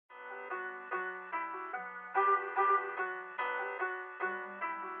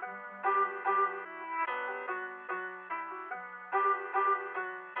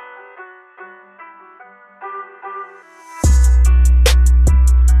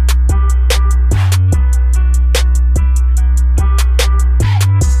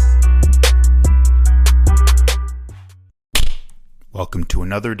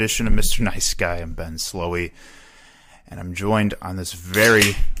another edition of Mr. Nice Guy. I'm Ben Slowey, and I'm joined on this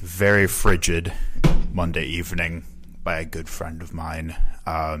very, very frigid Monday evening by a good friend of mine,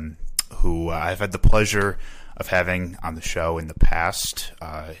 who I've had the pleasure of having on the show in the past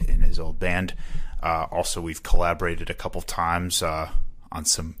in his old band. Also, we've collaborated a couple times on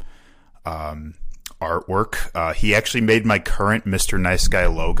some artwork. He actually made my current Mr. Nice Guy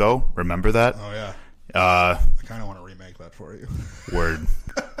logo. Remember that? Oh, yeah. I kind of want to remake that for you. Word.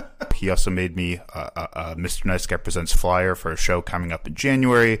 He also made me a Mr. Nice Guy Presents flyer for a show coming up in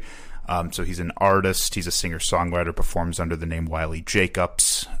January. So he's an artist. He's a singer-songwriter, performs under the name Wiley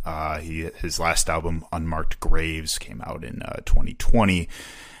Jacobs. His last album, Unmarked Graves, came out in 2020.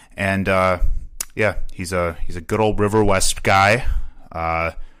 And he's a good old River West guy,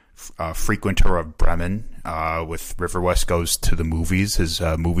 frequenter of Bremen. With River West Goes to the Movies, his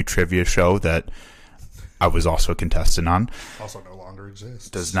movie trivia show that I was also a contestant on. Also no longer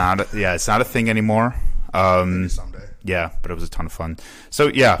exists. Does not. Yeah, it's not a thing anymore. Maybe someday. Yeah, but it was a ton of fun. So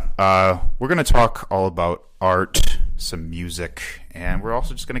we're going to talk all about art, some music, and we're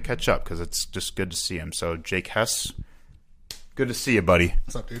also just going to catch up because it's just good to see him. So Jake Hess, good to see you, buddy.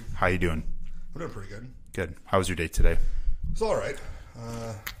 What's up, dude? How you doing? I'm doing pretty good. Good. How was your day today? It's all right.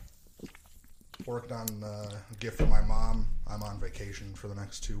 Worked on a gift for my mom. I'm on vacation for the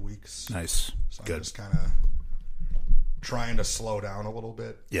next 2 weeks. Nice. So Good. I'm just kind of trying to slow down a little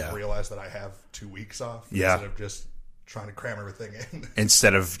bit. Yeah. Realize that I have 2 weeks off. Yeah. Instead of just trying to cram everything in.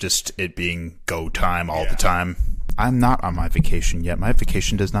 Instead of just it being go time all the time. I'm not on my vacation yet. My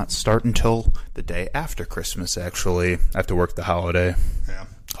vacation does not start until the day after Christmas, actually. I have to work the holiday. Yeah.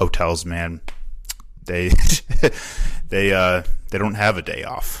 Hotels, man. They don't have a day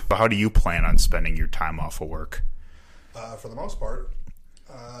off. But how do you plan on spending your time off of work? For the most part,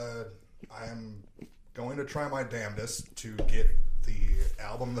 I am going to try my damnedest to get the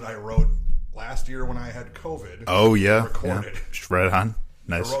album that I wrote last year when I had COVID. Oh, yeah. Recorded. Yeah. Just right on.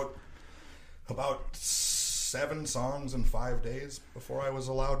 Nice. I wrote about 7 songs in 5 days before I was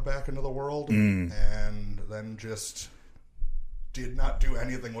allowed back into the world. And then just did not do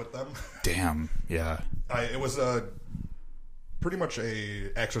anything with them. Damn. Yeah. It was pretty much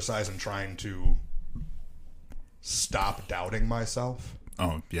a exercise in trying to stop doubting myself.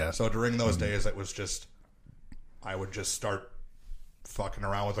 Oh, yeah. So during those days, it was just, I would just start fucking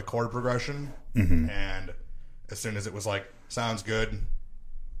around with the chord progression. And as soon as it was like, sounds good,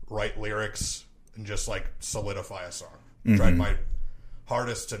 write lyrics, and just like solidify a song. Tried my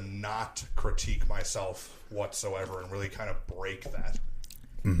hardest to not critique myself whatsoever and really kind of break that.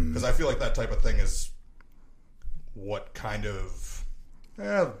 Because I feel like that type of thing is what kind of, I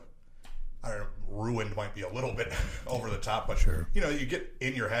don't know, ruined might be a little bit over the top, but Sure. You get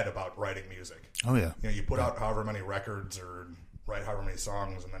in your head about writing music. Oh, yeah. You put out however many records or write however many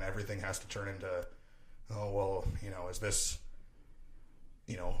songs, and then everything has to turn into, oh, well, is this,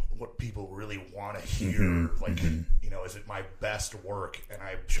 what people really want to hear? Is it my best work? And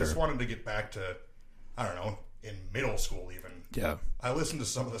I just wanted to get back to, I don't know, in middle school even. Yeah. I listened to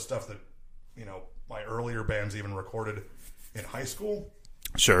some of the stuff that, my earlier bands even recorded in high school.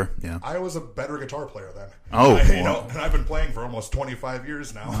 Sure, yeah. I was a better guitar player then. Oh, and I've been playing for almost 25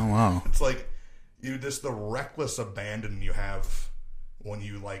 years now. Oh, wow. It's like, the reckless abandon you have when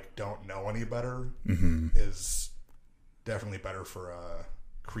you, don't know any better is definitely better for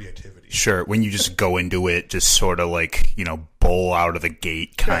creativity. Sure, when you just go into it, just sort of bowl out of the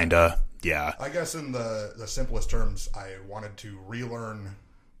gate, kind of. Yeah. I guess in the simplest terms, I wanted to relearn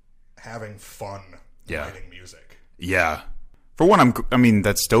having fun writing music. Yeah. For one,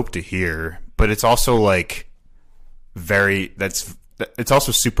 that's dope to hear, but it's also it's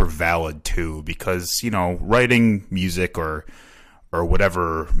also super valid too, because, writing music or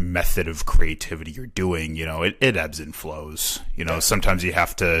whatever method of creativity you're doing, it ebbs and flows. Sometimes you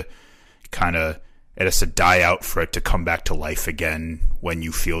have to it has to die out for it to come back to life again when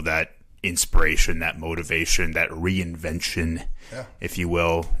you feel that inspiration, that motivation, that reinvention, if you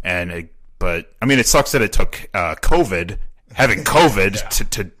will. But it sucks that it took having COVID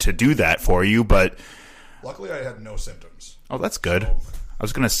to do that for you. But luckily, I had no symptoms. Oh, that's good. So, I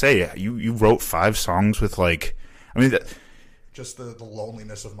was gonna say you wrote 5 songs with just the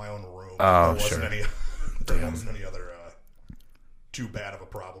loneliness of my own room. Oh, there wasn't sure. there wasn't any other too bad of a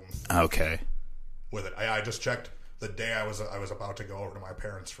problem. Okay. With it, I just checked the day I was about to go over to my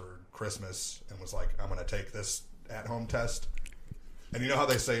parents for Christmas and was like, I'm going to take this at-home test. And you know how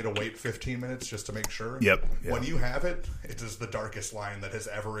they say to wait 15 minutes just to make sure? Yep. When you have it, it is the darkest line that has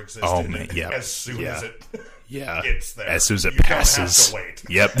ever existed. Oh, man. Yeah. As soon as it it's there. As soon as it you passes. Don't have to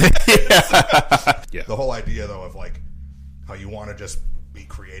wait. Yep. The whole idea, though, of how you want to just be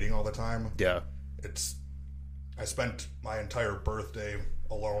creating all the time. Yeah. I spent my entire birthday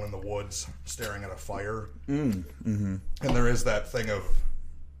alone in the woods staring at a fire. Mm-hmm. And there is that thing of,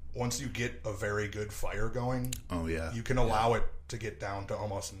 once you get a very good fire going, you can allow it to get down to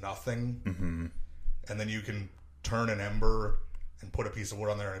almost nothing. Mm-hmm. And then you can turn an ember and put a piece of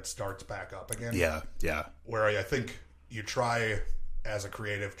wood on there and it starts back up again. Yeah, yeah. Where I think you try as a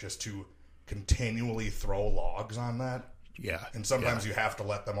creative just to continually throw logs on that. Yeah. And sometimes you have to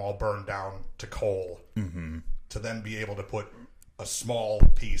let them all burn down to coal to then be able to put a small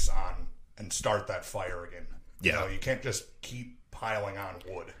piece on and start that fire again. Yeah. You can't just keep piling on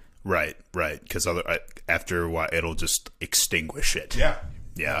wood. Right. Because after a while, it'll just extinguish it. Yeah.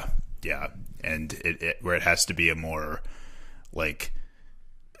 Yeah. And where it has to be a more, like,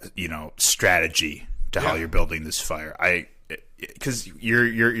 strategy to how you're building this fire. Because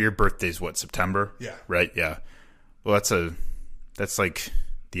your birthday's what, September? Yeah. Right. Yeah. Well, that's like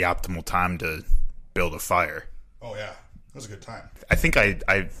the optimal time to build a fire. Oh yeah, it was a good time. I think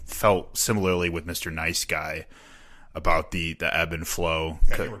I felt similarly with Mr. Nice Guy about the ebb and flow.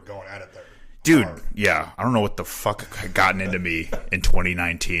 Yeah, you were going at it there, dude. hard. Yeah, I don't know what the fuck had gotten into me in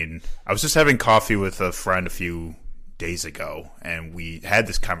 2019. I was just having coffee with a friend a few days ago, and we had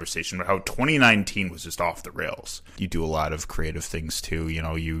this conversation about how 2019 was just off the rails. You do a lot of creative things too.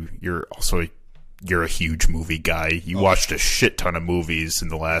 You're also a huge movie guy. You watched a shit ton of movies in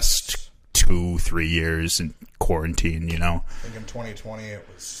the last 2-3 years in quarantine, I think in 2020 it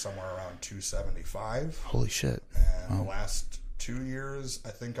was somewhere around 275. Holy shit. And the last 2 years, I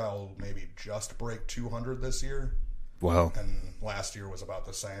think I'll maybe just break 200 this year. Wow. And last year was about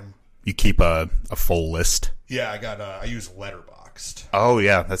the same. You keep a full list? Yeah, I use Letterboxd. Oh,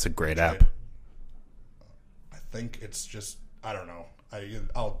 yeah, that's a great app. I think it's just, I don't know.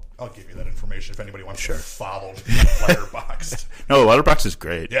 I'll give you that information if anybody wants to follow Letterboxd. No, Letterboxd is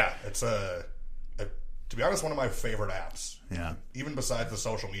great. Yeah, it's to be honest, one of my favorite apps. Yeah. Even besides the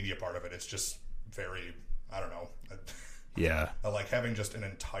social media part of it, it's just very, I don't know. Yeah. I like having just an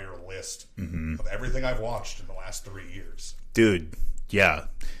entire list of everything I've watched in the last 3 years. Dude, yeah.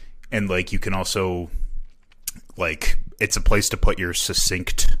 And, like, you can also, like, it's a place to put your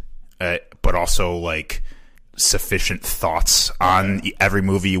succinct, but also, like, sufficient thoughts on every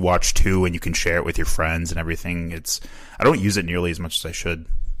movie you watch, too, and you can share it with your friends and everything. I don't use it nearly as much as I should.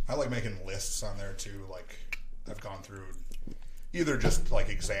 I like making lists on there, too. Like, I've gone through either just, like,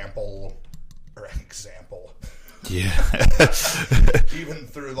 example. Yeah. Even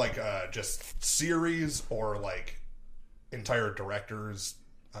through, like, just series or, like, entire directors'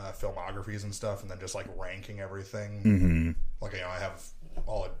 filmographies and stuff, and then just, like, ranking everything. Mm-hmm. Like, I have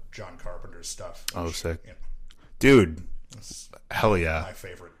all of John Carpenter's stuff. Which, sick. Dude, hell yeah. My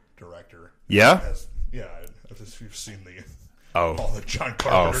favorite director. Yeah? If you've seen all the John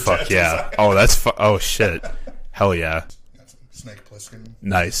Carpenter fuck yeah. Oh, shit. Hell yeah. Snake Plissken.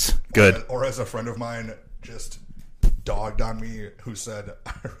 Nice. Good. Or as a friend of mine just dogged on me who said,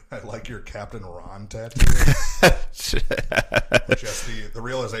 I like your Captain Ron tattoo. Which is the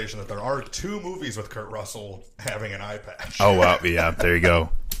realization that there are 2 movies with Kurt Russell having an eye patch. Oh, wow. Yeah, there you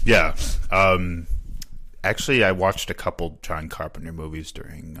go. Yeah. Actually, I watched a couple John Carpenter movies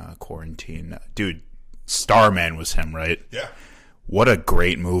during quarantine. Dude, Starman was him, right? Yeah. What a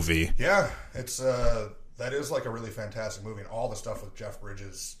great movie. Yeah. It's that is like a really fantastic movie. And all the stuff with Jeff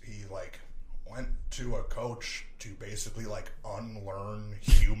Bridges, he like went to a coach to basically like unlearn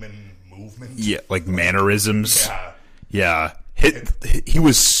human movement. Yeah, like mannerisms. Yeah. Yeah. He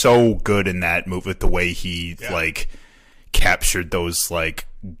was so good in that movie with the way he like captured those like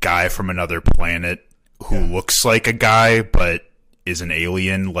guy from another planet who looks like a guy but is an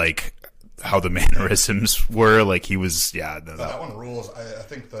alien, like how the mannerisms were. Like he was, that one rules. I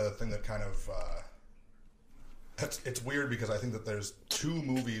think the thing that kind of it's weird because I think that there's 2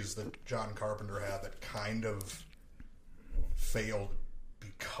 movies that John Carpenter had that kind of failed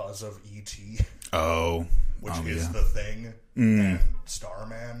because of E.T. Oh, which is The Thing and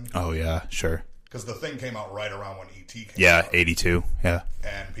Starman. Oh yeah, sure. Because The Thing came out right around when E.T. came out. Yeah, 82. Yeah.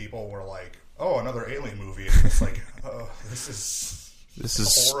 And people were like, "Oh, another alien movie." And it's like, "Oh, this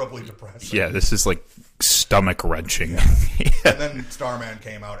is horribly depressing." Yeah, this is like stomach wrenching. Yeah. And then Starman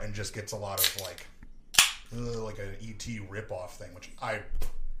came out and just gets a lot of like an E.T. ripoff thing, which I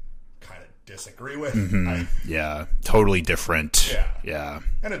kind of disagree with. Yeah, totally different. Yeah.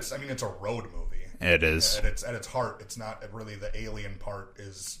 And it's a road movie. It is. At its heart, it's not really the alien part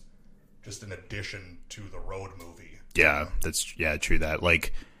is just an addition to the road movie. Yeah, that's true that.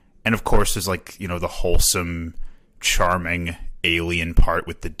 Like, and of course there's like, the wholesome, charming alien part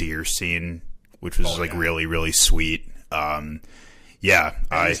with the deer scene, which was really, really sweet. Yeah,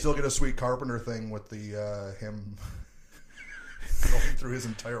 And you still get a sweet Carpenter thing with the him going through his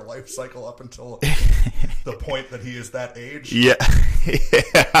entire life cycle up until the point that he is that age. Yeah. You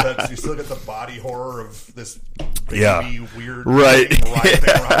still get the body horror of this baby weird right. thing writhing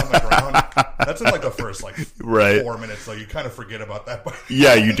around the ground. That's in like the first right. 4 minutes, so you kind of forget about that.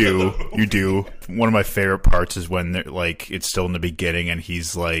 Yeah, you do. You do. One of my favorite parts is when they're like it's still in the beginning and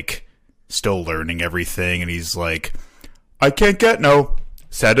he's like still learning everything and he's like, I can't get no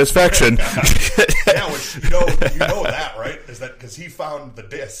satisfaction. Yeah, which you know that, right? Is that because he found the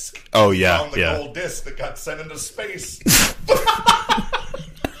disc? Oh yeah, he found the gold disc that got sent into space.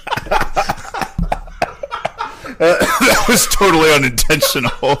 That was totally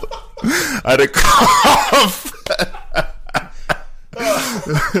unintentional. I had a cough.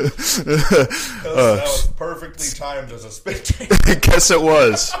 That was perfectly timed as a spit take. I guess it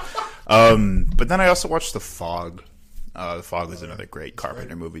was. But then I also watched The Fog. The Fog is another great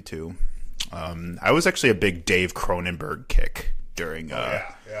Carpenter movie too. I was actually a big Dave Cronenberg kick during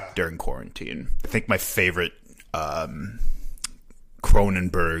during quarantine. I think my favorite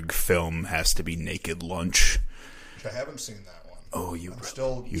Cronenberg film has to be Naked Lunch. Which I haven't seen that one. Oh, you'd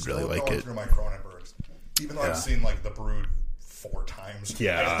really like going it. through my Cronenbergs, even though I've seen like The Brood 4 times.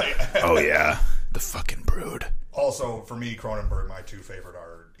 Yeah. Oh yeah, The fucking Brood. Also, for me, Cronenberg, my 2 favorite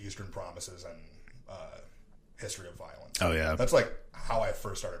are Eastern Promises and History of Violence. Oh yeah, that's like how I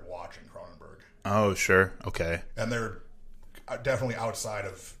first started watching Cronenberg. Oh sure, okay. And they're definitely outside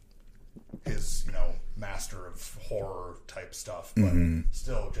of his, master of horror type stuff, but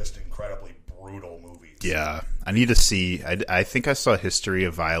still just incredibly brutal movies. Yeah, I need to see. I think I saw History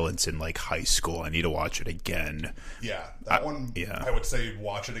of Violence in like high school. I need to watch it again. Yeah, that one. Yeah, I would say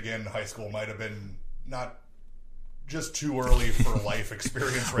watch it again. High school might have been not just too early for life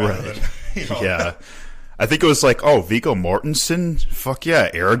experience, rather than Yeah, I think it was like, oh, Viggo Mortensen. Fuck yeah,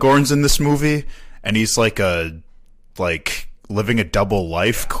 Aragorn's in this movie, and he's like living a double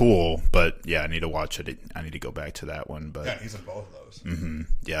life. Cool. But yeah, I need to watch it. I need to go back to that one. But yeah, he's in both of those. Mm-hmm.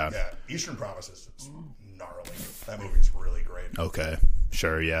 Yeah. Eastern Promises is gnarly. That movie's really great. Okay,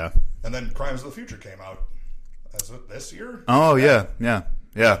 sure. Yeah. And then Crimes of the Future came out this year. Oh yeah.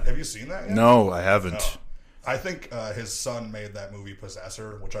 Have you seen that yet? No, I haven't. No. I think his son made that movie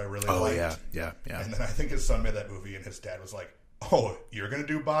Possessor, which I really liked. Oh yeah. And then I think his son made that movie, and his dad was like, "Oh, you're gonna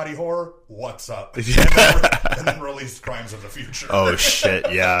do body horror? What's up?" And then released Crimes of the Future. Oh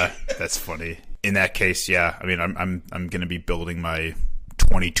shit! Yeah, that's funny. In that case, yeah. I mean, I'm gonna be building my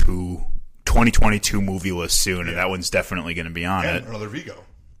 2022 movie list soon, and that one's definitely gonna be on it. Another Vigo.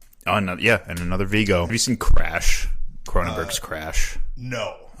 Oh, and another Vigo. Have you seen Crash? Cronenberg's Crash.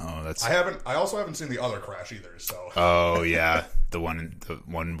 No. Oh, that's. I haven't. I also haven't seen the other Crash either. So. Oh yeah, the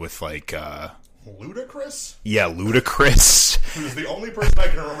one with like. Ludacris? Yeah, Ludacris. Who's the only person I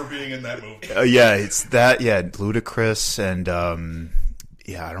can remember being in that movie. Yeah, it's that. Yeah, Ludacris and I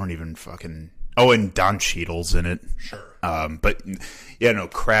don't even fucking. Oh, and Don Cheadle's in it. Sure. But yeah, no,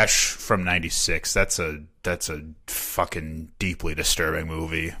 Crash from '96. That's a fucking deeply disturbing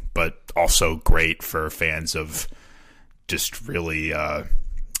movie, but also great for fans of just really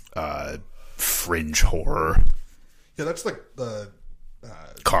fringe horror. Yeah, that's like the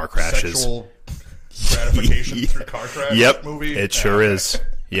car crashes. Sexual gratification through car crash movie. It sure is.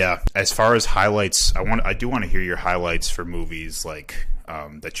 Yeah. As far as highlights, I do want to hear your highlights for movies like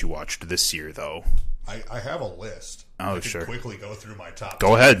that you watched this year, though. I have a list. Oh, I can sure. quickly go through my top.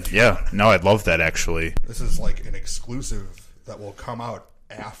 Go ahead. Yeah. No, I'd love that actually. This is like an exclusive that will come out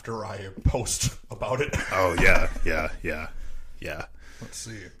after I post about it. Oh yeah. Let's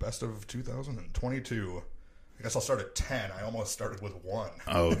see. Best of 2022. I guess I'll start at 10. I almost started with 1.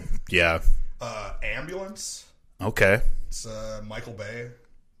 Oh yeah. Ambulance. Okay. It's Michael Bay,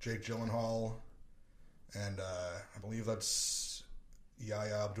 Jake Gyllenhaal, and I believe that's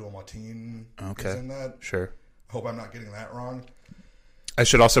Yahya Abdul-Mateen is in that. Sure. I hope I'm not getting that wrong. I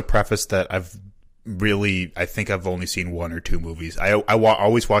should also preface that I think I've only seen 1 or 2 movies. I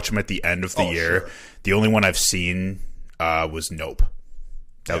always watch them at the end of the year. Sure. The only one I've seen was Nope.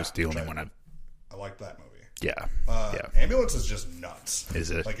 That was the only one I like that movie. Yeah. Ambulance is just nuts.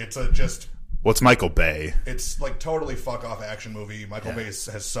 Is it? Like, it's What's Michael Bay? It's like totally fuck off action movie. Michael Bay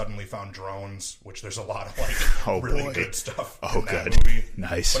has suddenly found drones, which there's a lot of like really good stuff in that movie.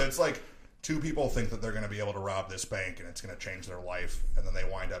 Nice. But it's like 2 people think that they're going to be able to rob this bank and it's going to change their life, and then they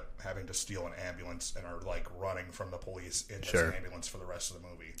wind up having to steal an ambulance and are like running from the police in this ambulance for the rest of the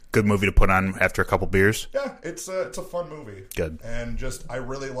movie. Good movie to put on after a couple beers. Yeah, it's a fun movie. Good. And just I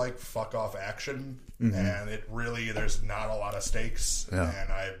really like fuck off action, and it really there's not a lot of stakes, and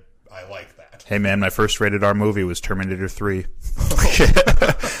I like that. Hey man, my first rated R movie was Terminator 3.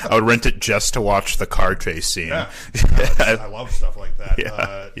 I would rent it just to watch the car chase scene. Yeah, I love stuff like that.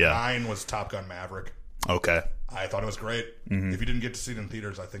 Yeah. 9 was Top Gun Maverick. Okay. I thought it was great. If you didn't get to see it in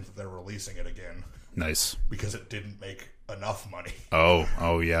theaters, I think that they're releasing it again Nice. because it didn't make enough money.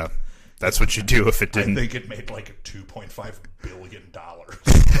 Oh yeah. That's what you do if it I didn't. think it made like $2.5 billion.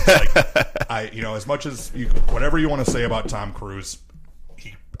 Like, as much as whatever you want to say about Tom Cruise,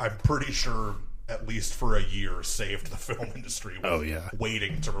 I'm pretty sure at least for a year saved the film industry.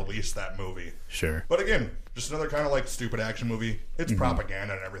 Waiting to release that movie. Sure. But again, just another kind of like stupid action movie. It's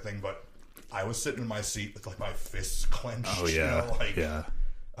propaganda and everything, but I was sitting in my seat with like my fists clenched. Oh yeah.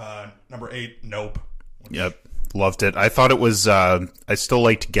 Number 8, Nope. Yep. Loved it. I thought it was, I still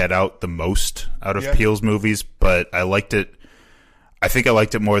liked Get Out the most out of Peele's movies, but I think I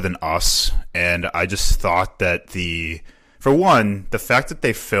liked it more than Us, and I just thought that for one, the fact that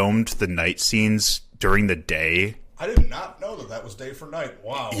they filmed the night scenes during the day. I did not know that was day for night.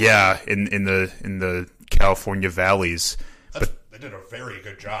 Wow. Yeah, in the California valleys. They did a very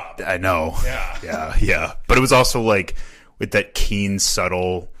good job. I know. Yeah. Yeah. But it was also like with that keen,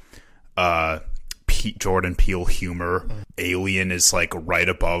 subtle, Jordan Peele humor. Alien is like right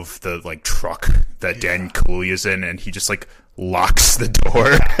above the like truck that Dan Kaluuya's in, and he just like locks the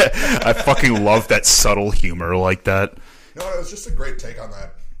door. I fucking love that subtle humor like that. No, it was just a great take on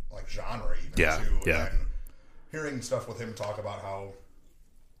that like genre even too. Yeah. And hearing stuff with him talk about how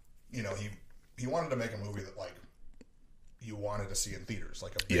he wanted to make a movie that like you wanted to see in theaters,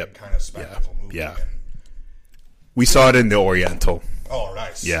 like a big kind of spectacle movie. Yeah. And we saw it in the Oriental. Oh,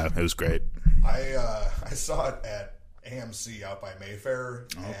 nice. Yeah, it was great. I saw it at AMC out by Mayfair.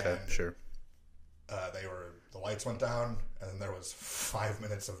 Okay, sure. The lights went down, and then there was 5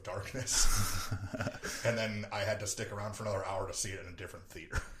 minutes of darkness, and then I had to stick around for another hour to see it in a different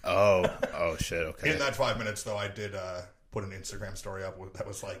theater. Oh shit. Okay. In that 5 minutes, though, I did put an Instagram story up that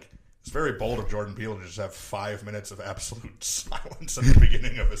was like, it's very bold of Jordan Peele to just have 5 minutes of absolute silence at the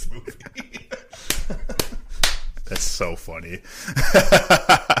beginning of his movie. That's so funny.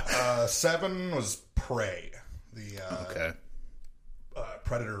 7 was Prey, the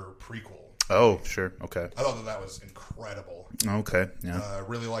Predator prequel. Oh, sure. Okay. I thought that was incredible. Okay. Yeah.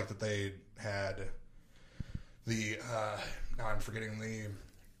 Really liked that they had the now I'm forgetting the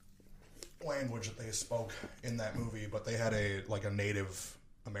language that they spoke in that movie, but they had a Native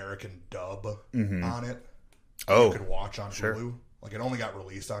American dub on it. Oh, you could watch on Hulu. Like it only got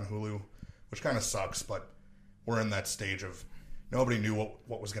released on Hulu, which kind of sucks. But we're in that stage of nobody knew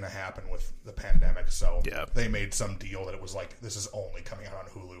what was going to happen with the pandemic, so they made some deal that it was like this is only coming out on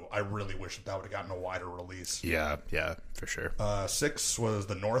Hulu. I really wish that would have gotten a wider release. Yeah, for sure. 6 was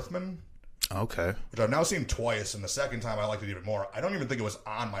The Northman. Okay. Which I've now seen twice, and the second time I liked it even more. I don't even think it was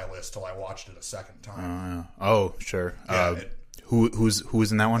on my list till I watched it a second time. Oh, sure. Yeah,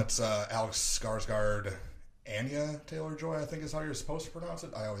 who's in that one? That's Alex Skarsgård, Anya Taylor-Joy, I think is how you're supposed to pronounce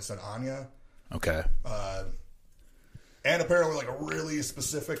it. I always said Anya. Okay. And apparently like a really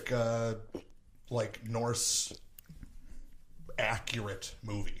specific Norse accurate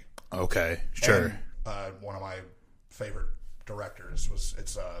movie. Okay, sure. And, one of my favorite directors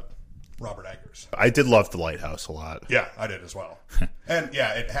it's Robert Eggers. I did love The Lighthouse a lot. Yeah, I did as well. And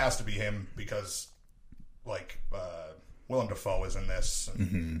yeah, it has to be him because Willem Dafoe is in this,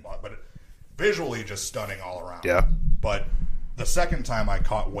 but visually just stunning all around. Yeah. But the second time I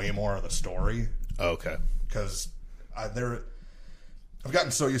caught way more of the story. Okay. Because I've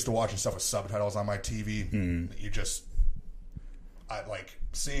gotten so used to watching stuff with subtitles on my TV that I like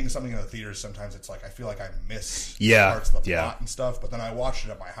seeing something in the theaters. Sometimes it's like I feel like I miss parts of the plot and stuff. But then I watched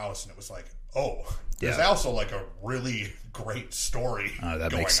it at my house and it was like, there's also like a really great story.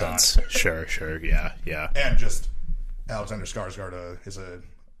 That makes sense. Sure, yeah. And just Alexander Skarsgård is a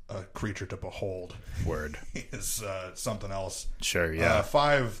creature to behold. Word is something else. Sure, yeah.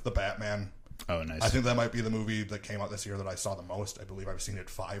 5, The Batman. Oh, nice. I think that might be the movie that came out this year that I saw the most. I believe I've seen it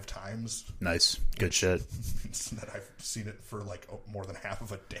 5 times. Nice. Good shit. That I've seen it for like more than half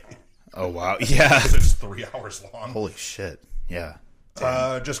of a day. Oh, wow. Yeah. Because it's 3 hours long. Holy shit. Yeah.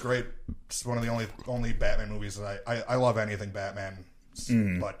 Just great. It's one of the only Batman movies that I love anything Batman,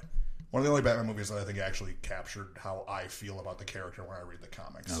 but one of the only Batman movies that I think actually captured how I feel about the character when I read the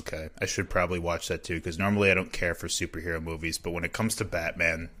comics. Okay. I should probably watch that too, because normally I don't care for superhero movies, but when it comes to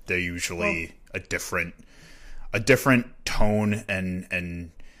Batman, they're usually a different tone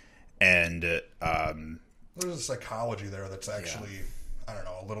and there's a psychology there that's actually I don't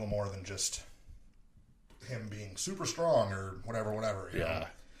know, a little more than just him being super strong or whatever. You know?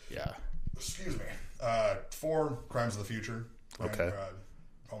 Yeah. Excuse me. 4, Crimes of the Future.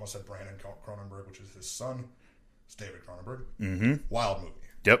 almost said Brandon Cronenberg, which is his son. It's David Cronenberg. Mm-hmm. Wild movie.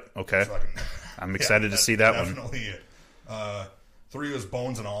 Yep. Okay. I'm excited to see that one. Definitely. 3 was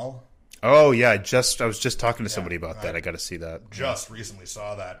Bones and All. Oh yeah, I was just talking to somebody about that. I got to see that. Just recently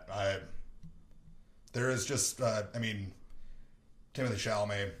saw that. There is just, Timothy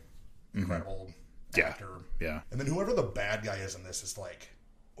Chalamet, incredible actor. Yeah. And then whoever the bad guy is in this is like,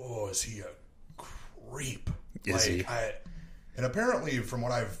 oh, is he a creep? Is he? And apparently, from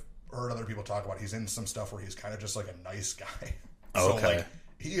what I've heard other people talk about, he's in some stuff where he's kind of just like a nice guy. So, okay.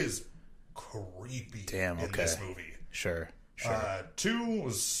 He is creepy in this movie. Sure. 2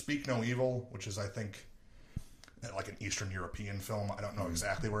 was Speak No Evil, which is, I think, like an Eastern European film. I don't know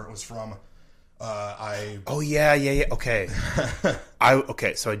exactly where it was from. Oh yeah. Okay.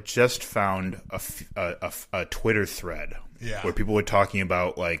 So I just found a Twitter thread where people were talking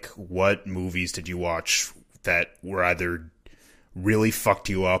about like what movies did you watch that were either really fucked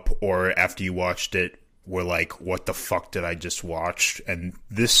you up or after you watched it were like, what the fuck did I just watch? And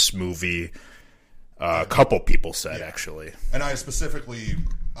this movie, a couple people said actually. And I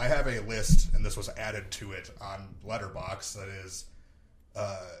have a list, and this was added to it on Letterboxd, that is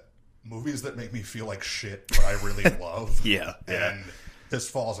movies that make me feel like shit, but I really love. Yeah. And this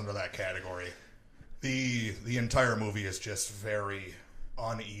falls into that category. The entire movie is just very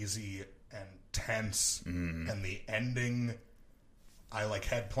uneasy and tense, and the ending, I like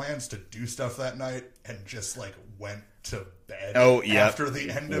had plans to do stuff that night and just like went to bed. Oh yeah. After the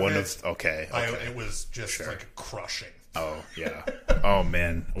end of it. Okay. It was just like crushing. Oh yeah. Oh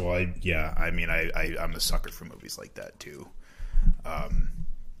man. Well, I'm a sucker for movies like that too.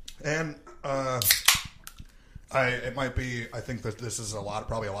 And it might be. I think that this is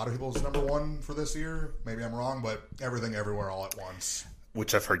probably a lot of people's number one for this year. Maybe I'm wrong, but Everything Everywhere All at Once,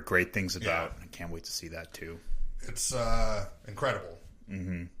 which I've heard great things about. I can't wait to see that too. It's incredible.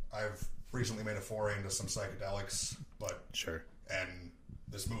 Mm-hmm. I've recently made a foray into some psychedelics, but sure. And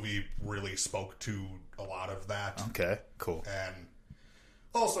this movie really spoke to a lot of that. Okay, cool. And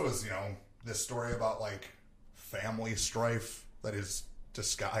also is this story about like family strife that is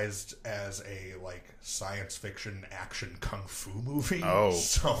disguised as a like science fiction action kung fu movie. Oh,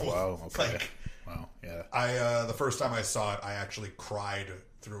 so wow, okay. Wow, yeah. The first time I saw it, I actually cried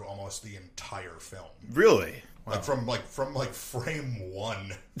through almost the entire film. Really? Wow. From frame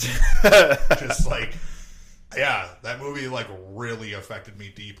 1. Just like, yeah, that movie like really affected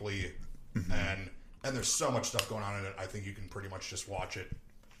me deeply. Mm-hmm. And there's so much stuff going on in it. I think you can pretty much just watch it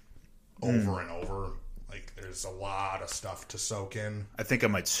over and over. Like, there's a lot of stuff to soak in. I think I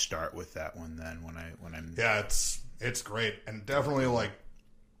might start with that one then when I'm. Yeah, it's great, and definitely like,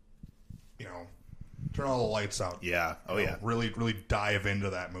 turn all the lights out. Yeah. Oh yeah. Really, really dive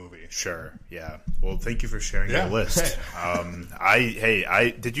into that movie. Sure. Yeah. Well, thank you for sharing your list.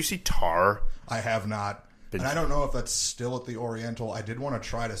 Did you see Tar? I have not. And I don't know if that's still at the Oriental. I did want to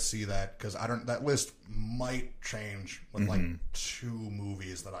try to see that because that list might change with like 2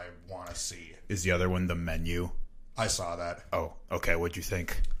 movies that I want to see. Is the other one The Menu? I saw that. Oh, okay. What'd you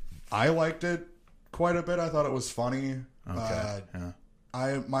think? I liked it quite a bit. I thought it was funny. Okay.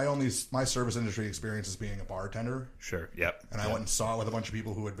 My service industry experience is being a bartender. Sure. Yep. And I went and saw it with a bunch of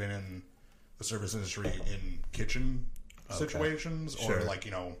people who had been in the service industry in kitchen situations or like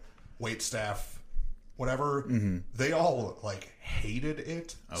wait staff. Whatever, they all like hated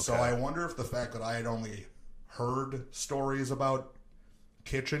it. Okay. So I wonder if the fact that I had only heard stories about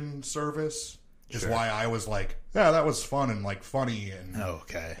kitchen service is why I was like, yeah, that was fun and like funny and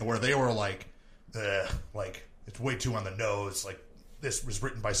and where they were like it's way too on the nose. Like this was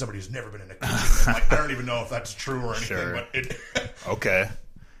written by somebody who's never been in a kitchen. Like, I don't even know if that's true or anything. But it okay.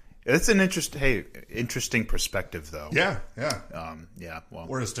 It's an interesting perspective, though. Yeah. Well,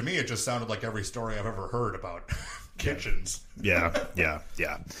 whereas to me, it just sounded like every story I've ever heard about kitchens. Yeah.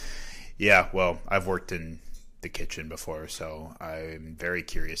 Well, I've worked in the kitchen before, so I'm very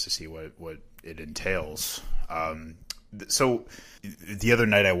curious to see what it entails. So the other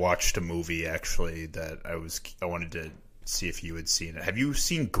night, I watched a movie actually that I wanted to see if you had seen it. Have you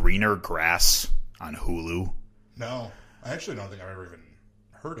seen Greener Grass on Hulu? No, I actually don't think I've ever even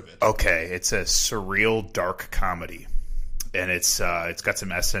heard of it. Okay, it's a surreal dark comedy, and it's got some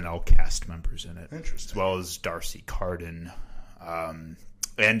SNL cast members in it, interesting, as well as Darcy Carden,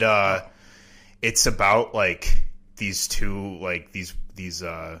 it's about like these two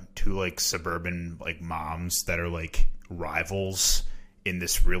suburban like moms that are like rivals in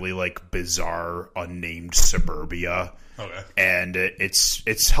this really like bizarre unnamed suburbia. Okay. And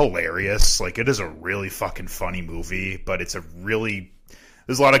it's hilarious. Like, it is a really fucking funny movie, but there's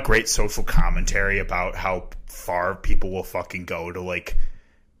a lot of great social commentary about how far people will fucking go to like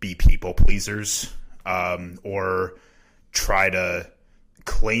be people pleasers, or try to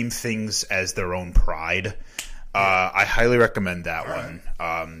claim things as their own pride. I highly recommend that one.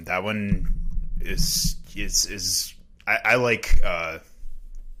 That one is I like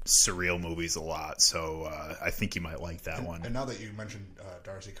surreal movies a lot, so I think you might like that one. And now that you mentioned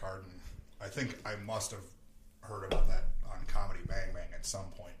Darcy Carden, I think I must have heard about that on Comedy Bang Bang at some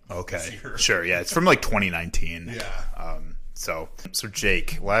point. Okay, this year. sure, yeah, it's from like 2019. Yeah. So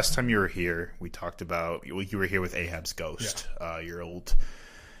Jake, last time you were here, we talked about you were here with Ahab's Ghost, your old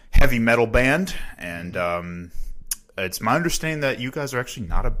heavy metal band, and it's my understanding that you guys are actually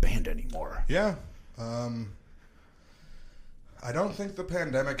not a band anymore. Yeah. I don't think the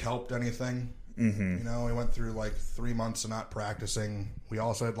pandemic helped anything. Mm-hmm. You know, we went through like 3 months of not practicing. We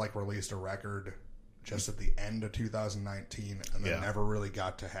also had like released a record just at the end of 2019, and then never really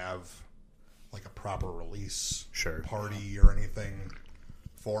got to have like a proper release party or anything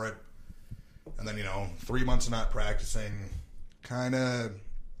for it. And then, 3 months of not practicing, kind of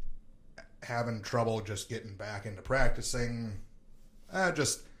having trouble just getting back into practicing.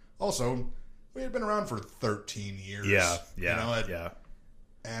 Just also, we had been around for 13 years. Yeah.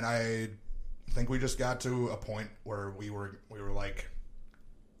 And I think we just got to a point where we were like,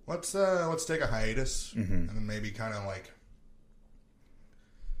 let's take a hiatus, and then maybe kind of like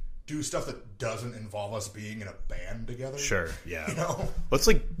do stuff that doesn't involve us being in a band together. Sure, yeah. Let's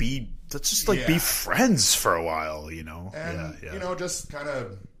just be friends for a while, And just kind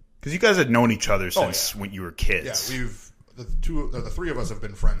of, because you guys had known each other since when you were kids. Yeah, the three of us have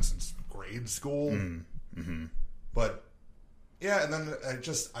been friends since grade school. Mm-hmm. But yeah, and then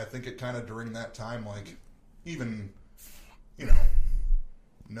I think it kind of during that time, like, even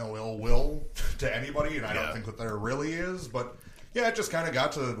no ill will to anybody, and I don't think that there really is, but yeah, it just kind of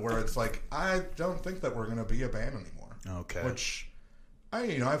got to where it's like, I don't think that we're going to be a band anymore. Okay. Which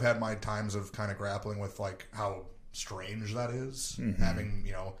I've had my times of kind of grappling with like how strange that is. Mm-hmm.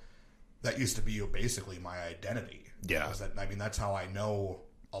 Having, that used to be basically my identity. Yeah. That's how I know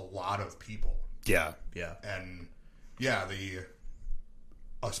a lot of people. Yeah. And yeah,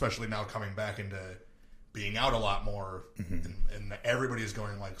 especially now coming back into being out a lot more, and everybody's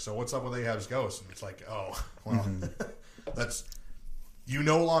going like, so what's up with Ahab's Ghost? And it's like, oh, well, that's, you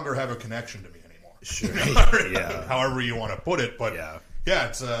no longer have a connection to me anymore. Sure. Yeah. However you want to put it, but yeah,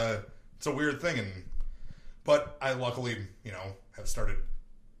 it's a weird thing. But I luckily, have started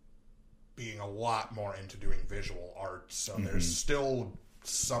being a lot more into doing visual art. So there's still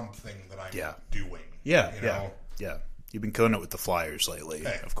something that I'm doing. Yeah. You've been killing it with the flyers lately,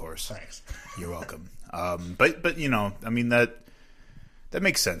 of course. Thanks. You're welcome. But that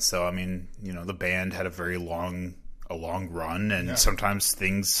makes sense though. The band had a long run, and sometimes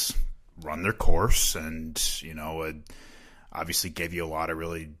things run their course, and it obviously gave you a lot of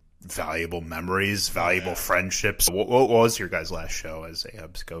really valuable memories, valuable friendships. What was your guys' last show as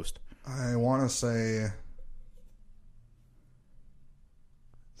Ahab's Ghost? I want to say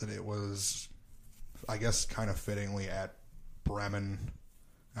that it was, I guess, kind of fittingly at Bremen.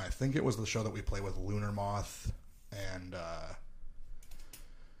 I think it was the show that we played with Lunar Moth and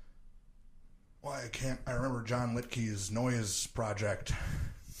I remember John Litke's Noise project.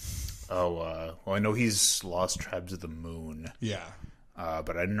 Well, I know he's Lost Tribes of the Moon. Yeah.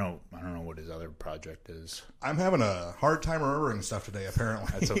 But I don't know what his other project is. I'm having a hard time remembering stuff today, apparently.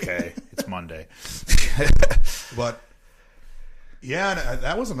 That's okay. It's Monday. But yeah, and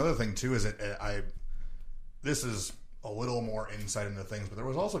that was another thing too, is this is a little more insight into things, but there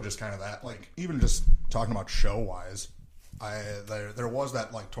was also just kind of that, like, even just talking about show wise, there was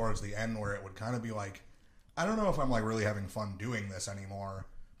that, like, towards the end where it would kind of be like, I don't know if I'm like really having fun doing this anymore,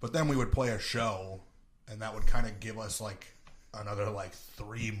 but then we would play a show and that would kind of give us like another like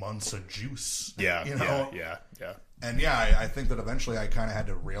 3 months of juice. Yeah. And I think that eventually I kind of had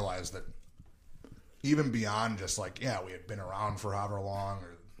to realize that even beyond just like, we had been around for however long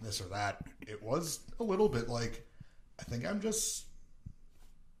or this or that, it was a little bit like, I think I'm just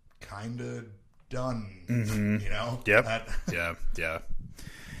kind of done, Yep. Yeah.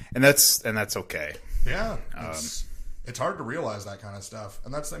 And that's okay. Yeah. It's hard to realize that kind of stuff.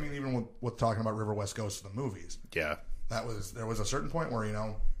 And that's, even with talking about River West Ghost, the movies. Yeah. There was a certain point where,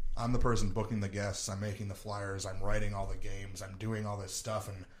 I'm the person booking the guests, I'm making the flyers, I'm writing all the games, I'm doing all this stuff.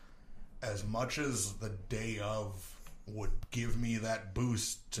 And as much as the day of would give me that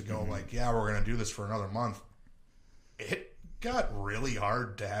boost to go like, we're going to do this for another month, it got really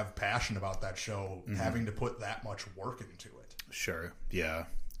hard to have passion about that show, having to put that much work into it. Sure. Yeah.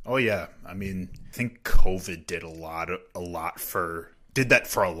 Oh yeah. I think COVID did did that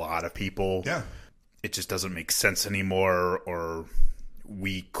for a lot of people. Yeah. It just doesn't make sense anymore, or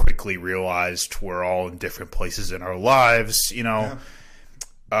we quickly realized we're all in different places in our lives, you know.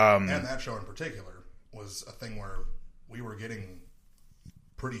 Yeah. And that show in particular was a thing where we were getting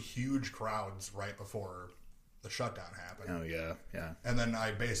pretty huge crowds right before the shutdown happened. Oh, yeah, yeah. And then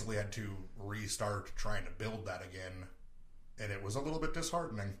I basically had to restart trying to build that again, and it was a little bit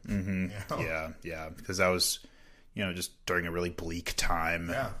disheartening. Mm-hmm. You know? Yeah, because that was, you know, just during a really bleak time.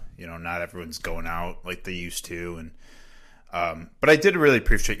 Yeah. You know, not everyone's going out like they used to, and but I did really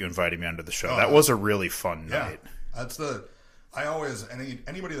appreciate you inviting me onto the show. That was a really fun night. That's I always,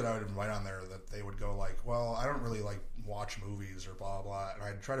 anybody that I would invite on there, that they would go like, well, I don't really like watch movies or blah blah, and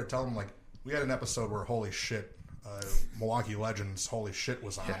I'd try to tell them like, we had an episode where holy shit, Milwaukee Legends holy shit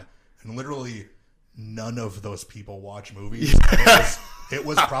was on, and literally none of those people watch movies. It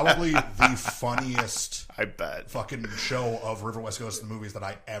was probably the funniest, I bet, fucking show of River West Ghost movies that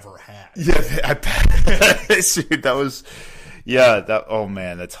I ever had. Yeah, I bet. Dude, that was, oh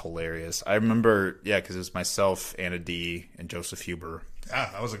man, that's hilarious. I remember, because it was myself, Anna D, and Joseph Huber. Yeah,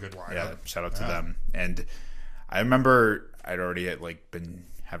 that was a good lineup. Yeah, shout out to them. And I remember I'd already been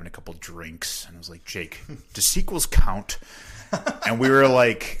having a couple drinks, and I was like, Jake, do sequels count? And we were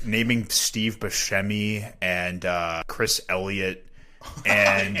like naming Steve Buscemi and Chris Elliott,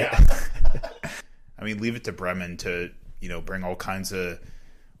 and I mean, leave it to Bremen to, you know, bring all kinds of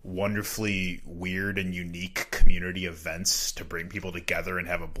wonderfully weird and unique community events to bring people together and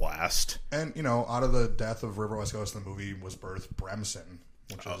have a blast. And, you know, out of the death of River West Ghost, the movie was birthed Bremson,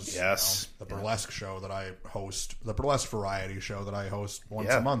 which is the burlesque show that I host, the burlesque variety show that I host once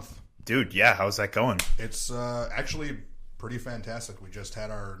a month. Dude, how's that going? It's actually pretty fantastic. We just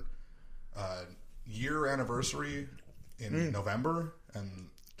had our year anniversary in November, and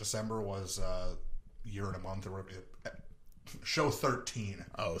December was year and a month, or show 13.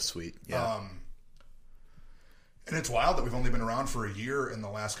 Oh, sweet. Yeah. And it's wild that we've only been around for a year. In the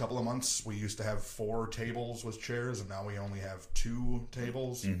last couple of months, we used to have 4 tables with chairs, and now we only have 2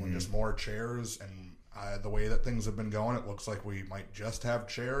 tables with just more chairs. And the way that things have been going, it looks like we might just have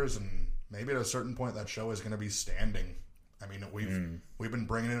chairs, and maybe at a certain point that show is going to be standing. I mean, we've been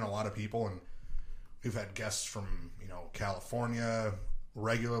bringing in a lot of people, and we've had guests from, you know, California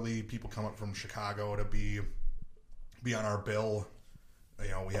regularly. People come up from Chicago to be on our bill. You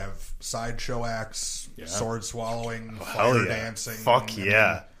know, we have sideshow acts, sword swallowing, fire dancing. Fuck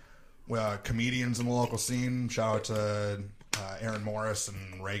yeah. Comedians in the local scene. Shout out to Aaron Morris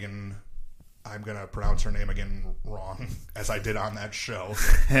and Reagan. I'm going to pronounce her name again wrong, as I did on that show.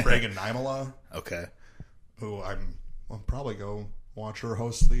 Reagan Naimala. Okay. Who I'll probably go watch her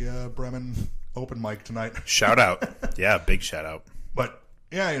host the Bremen open mic tonight. Shout out. Yeah, big shout out. But,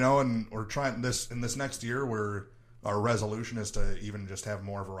 yeah, you know, and we're trying this in this next year where our resolution is to even just have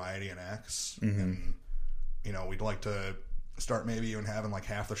more variety in acts. And, you know, we'd like to start maybe even having like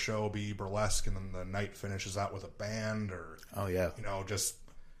half the show be burlesque, and then the night finishes out with a band, or, you know, just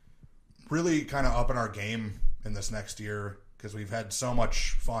really kind of upping our game in this next year, because we've had so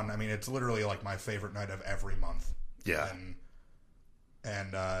much fun. I mean, it's literally like my favorite night of every month. Yeah.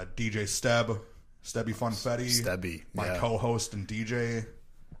 And DJ Stebby Funfetti, my co-host and DJ,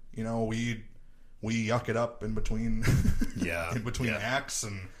 you know, we yuck it up in between acts.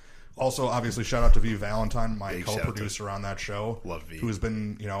 And also, obviously, shout out to V Valentine, my co-producer on that show. Love V. Who's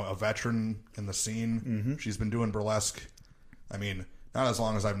been, you know, a veteran in the scene. She's been doing burlesque, I mean, not as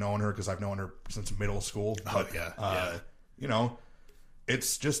long as I've known her, because I've known her since middle school. But, you know,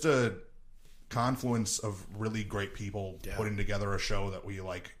 it's just a confluence of really great people putting together a show that we,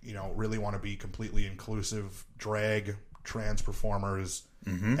 like, you know, really want to be completely inclusive. Drag, trans performers.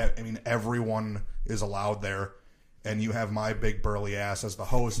 I mean, everyone is allowed there, and you have my big burly ass as the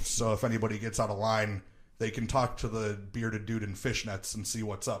host, so if anybody gets out of line, they can talk to the bearded dude in fishnets and see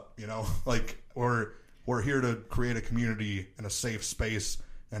what's up, you know? Like, we're here to create a community and a safe space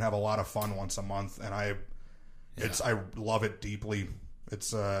and have a lot of fun once a month, and I love it deeply.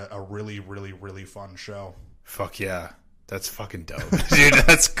 It's a really, really, really fun show. Fuck yeah. That's fucking dope. Dude,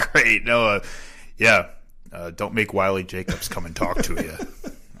 that's great. No, don't make Wiley Jacobs come and talk to you.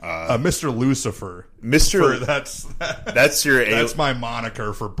 Mr. Lucifer. That's my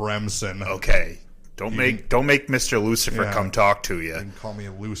moniker for Bremson. Okay. Don't make Mr. Lucifer come talk to you. You can call me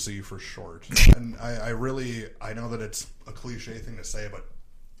Lucy for short. And I know that it's a cliche thing to say, but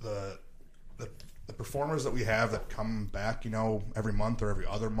the performers that we have that come back, you know, every month or every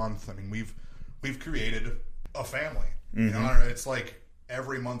other month, I mean, we've created a family. You know, it's like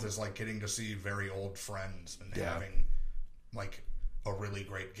every month is like getting to see very old friends and having like a really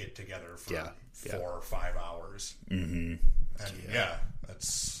great get together for 4 or 5 hours. And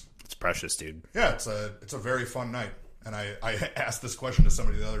it's precious, dude. Yeah, it's a very fun night. And I asked this question to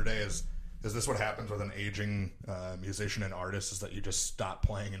somebody the other day: Is this what happens with an aging musician and artist? Is that you just stop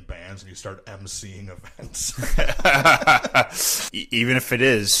playing in bands and you start emceeing events? Even if it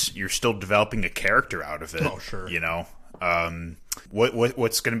is, you're still developing a character out of it. Oh, sure. You know,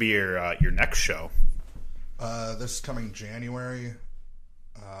 what's going to be your next show? This coming January.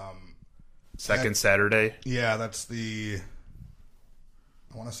 Second Saturday? Yeah, that's I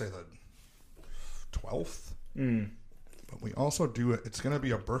want to say the 12th. But we also do it. It's going to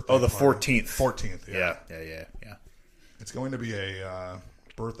be a birthday. Oh, the party. 14th. 14th, yeah. Yeah. It's going to be a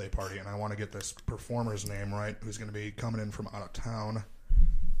birthday party, and I want to get this performer's name right, who's going to be coming in from out of town.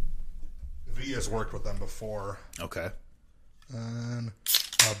 V has worked with them before. Okay. And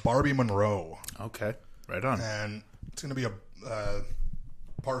Barbie Monroe. Okay, right on. And it's going to be a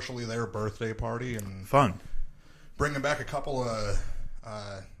partially their birthday party, and Fun. bringing back a couple of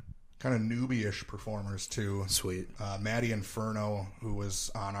kind of newbie-ish performers too. Sweet. Maddie Inferno, who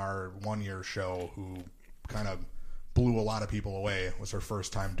was on our one-year show, who kind of blew a lot of people away. Was her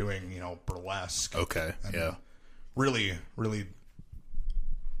first time doing, burlesque. Okay, And yeah. Really, really,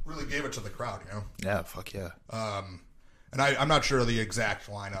 really gave it to the crowd, Yeah, fuck yeah. And I'm not sure of the exact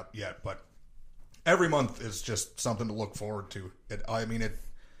lineup yet, but every month is just something to look forward to.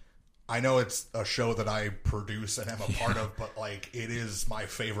 I know it's a show that I produce and am a part of, but it is my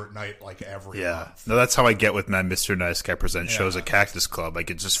favorite night every month. No, that's how I get with my Mr. Nice Guy Presents shows at Cactus Club. I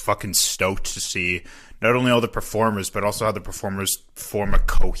get just fucking stoked to see not only all the performers, but also how the performers form a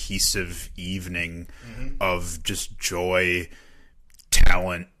cohesive evening of just joy,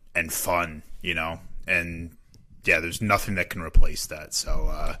 talent, and fun, And yeah, there's nothing that can replace that.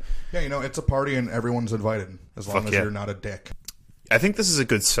 So it's a party and everyone's invited as long as you're not a dick. I think this is a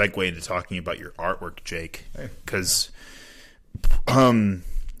good segue into talking about your artwork, Jake. Because,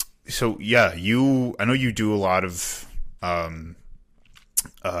 so yeah, I know you do a lot of,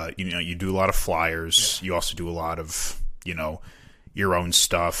 you do a lot of flyers. Yeah. You also do a lot of, your own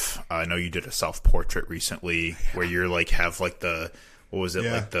stuff. I know you did a self-portrait recently where you're have the, what was it?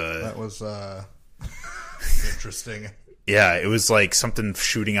 That was interesting. Yeah, it was something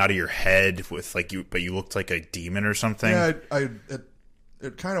shooting out of your head with but you looked like a demon or something. Yeah,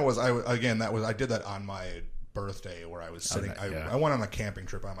 it kind of was. I did that on my birthday where I was sitting. I went on a camping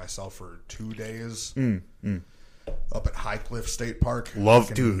trip by myself for 2 days up at High Cliff State Park.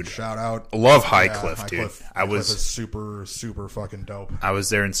 Dude, shout out, love High Cliff, dude. High Cliff is super super fucking dope. I was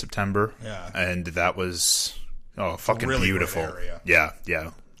there in September. Yeah, and that was fucking really beautiful. Area. Yeah,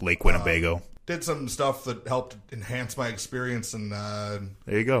 Lake Winnebago. Did some stuff that helped enhance my experience, and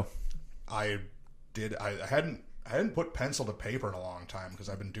there you go. I hadn't put pencil to paper in a long time because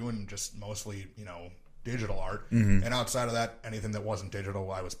I've been doing just mostly digital art, and outside of that, anything that wasn't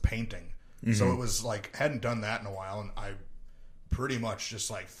digital, I was painting. So it was hadn't done that in a while, and I pretty much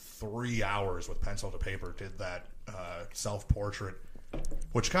just 3 hours with pencil to paper did that self portrait,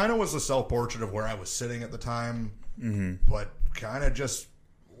 which kind of was a self portrait of where I was sitting at the time, but kind of just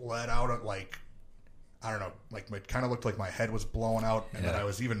let out at I don't know, it kind of looked like my head was blowing out, and that I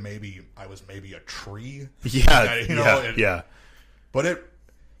was maybe a tree. Yeah, yeah. But it,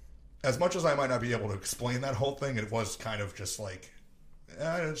 as much as I might not be able to explain that whole thing, it was kind of just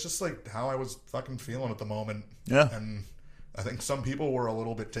it's just how I was fucking feeling at the moment. Yeah. And I think some people were a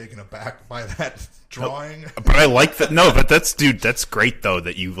little bit taken aback by that drawing. But I like that. No, but that's great though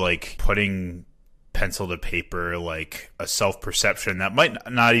that you putting pencil to paper a self-perception that might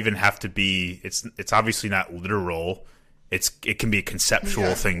not even have to be, it's obviously not literal, it can be a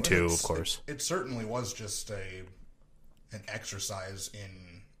conceptual thing too, of course. It certainly was just an exercise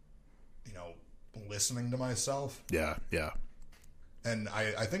in listening to myself. Yeah And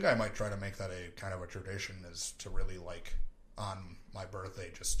I think I might try to make that a kind of a tradition, is to really on my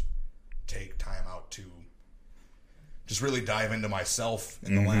birthday just take time out to just really dive into myself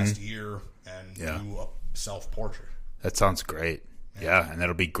in the last year and do a self-portrait. That sounds great. Yeah, and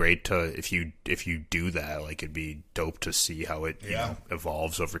that'll be great to if you do that. It'd be dope to see how it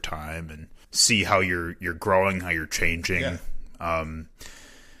evolves over time and see how you're growing, how you're changing. Yeah.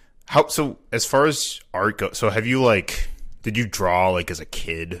 So as far as art goes, so have you did you draw as a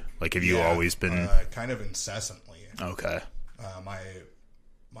kid? Have you always been kind of incessantly? Okay. My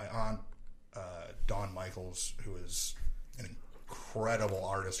aunt Dawn Michaels, who is an incredible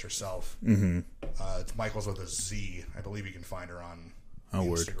artist herself. It's Michaels with a Z. I believe you can find her on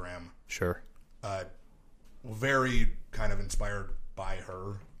Instagram. Word. Sure. Very kind of inspired by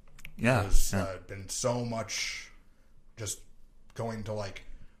her. Yeah. There's been so much just going to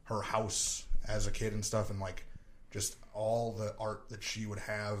her house as a kid and stuff, and just all the art that she would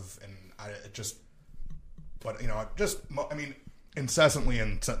have, and it just But, I mean, incessantly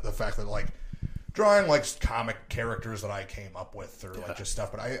in the fact that, like, drawing, like, comic characters that I came up with or, like, just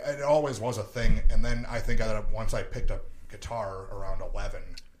stuff. But it always was a thing. And then I think that once I picked up guitar around 11,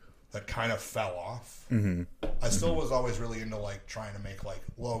 that kind of fell off. Mm-hmm. I still was always really into, like, trying to make, like,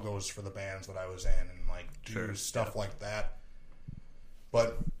 logos for the bands that I was in and, like, do stuff like that.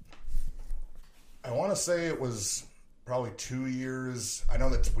 But I want to say it was probably 2 years. I know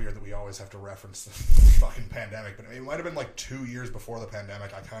that's weird that we always have to reference the fucking pandemic, but it might have been like 2 years before the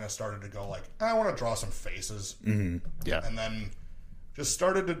pandemic. I kind of started to go like, I want to draw some faces. Mm-hmm. Yeah. And then just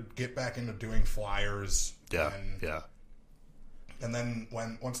started to get back into doing flyers. Yeah. And then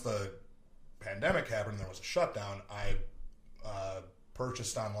once the pandemic happened and there was a shutdown, I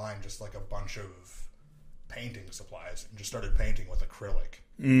purchased online just like a bunch of painting supplies and just started painting with acrylic.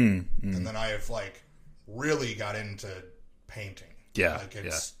 And then I have like really got into painting. Yeah. Like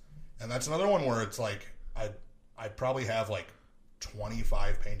and that's another one where it's like I probably have like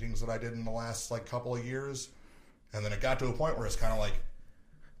 25 paintings that I did in the last like couple of years. And then it got to a point where it's kind of like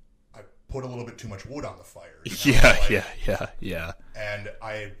I put a little bit too much wood on the fire. Yeah. And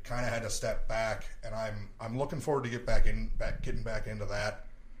I kind of had to step back, and I'm looking forward to getting back into that.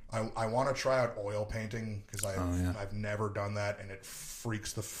 I want to try out oil painting because I've never done that, and it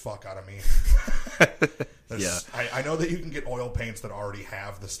freaks the fuck out of me. I know that you can get oil paints that already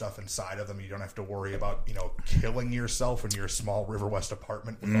have the stuff inside of them. You don't have to worry about killing yourself in your small River West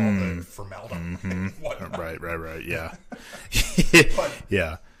apartment with all the formaldehyde and whatnot. Right. Yeah. But,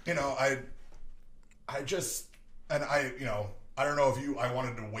 yeah. I don't know if I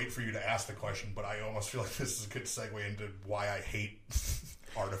wanted to wait for you to ask the question, but I almost feel like this is a good segue into why I hate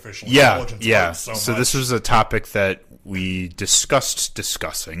artificial intelligence so much. This was a topic that we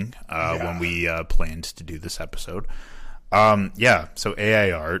discussing when we planned to do this episode. So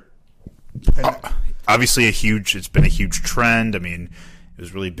AI art, obviously it's been a huge trend. I mean, it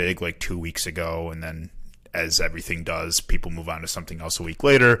was really big like 2 weeks ago, and then as everything does, people move on to something else a week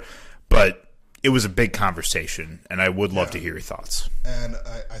later. But it was a big conversation, and I would love to hear your thoughts. And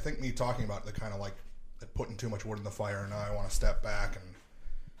I think me talking about the kind of like putting too much wood in the fire, and now I want to step back and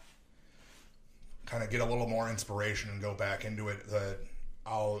kind of get a little more inspiration and go back into it. The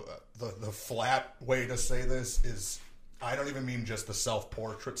flat way to say this is I don't even mean just the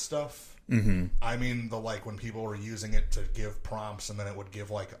self-portrait stuff. Mm-hmm. I mean like when people were using it to give prompts and then it would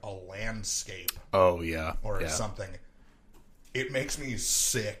give like a landscape. Oh, yeah. Or something. It makes me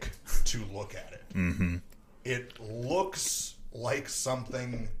sick to look at it. Mm-hmm. It looks like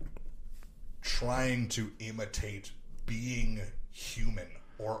something trying to imitate being human,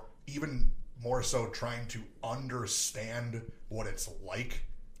 or even more so trying to understand what it's like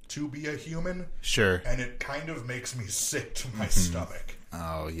to be a human. Sure. And it kind of makes me sick to my stomach.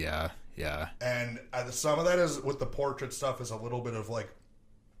 Oh, yeah. And some of that is with the portrait stuff is a little bit of like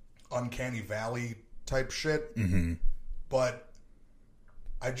uncanny valley type shit. Mm-hmm. But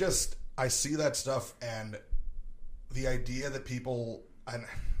I see that stuff, and the idea that people, and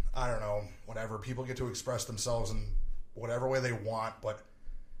I don't know, whatever, people get to express themselves in whatever way they want, but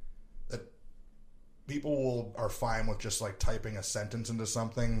that people are fine with just like typing a sentence into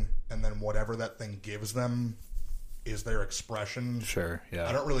something, and then whatever that thing gives them is their expression. Sure, yeah.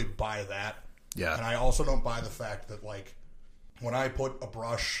 I don't really buy that. Yeah. And I also don't buy the fact that like when I put a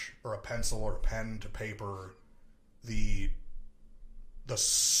brush or a pencil or a pen to paper, the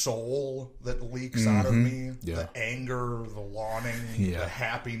soul that leaks out of me, the anger, the longing, the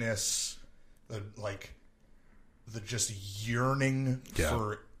happiness, the just yearning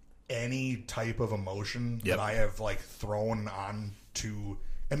for any type of emotion that I have like thrown on to,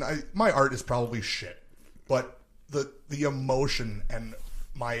 and my art is probably shit, but the emotion and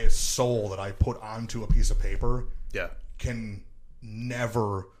my soul that I put onto a piece of paper can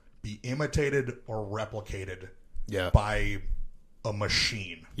never be imitated or replicated by a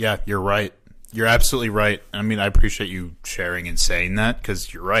machine. Yeah, you're right. You're absolutely right. I mean, I appreciate you sharing and saying that,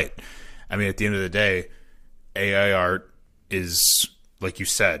 because you're right. I mean, at the end of the day, AI art is, like you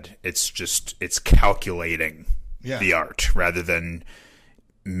said, it's calculating the art rather than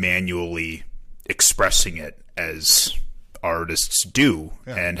manually expressing it as artists do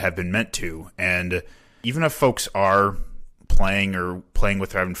and have been meant to. And even if folks are playing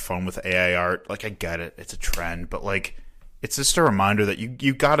with or having fun with AI art, like, I get it, it's a trend, but like, it's just a reminder that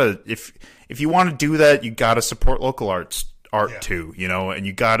you gotta, if you want to do that, you gotta support local art too, and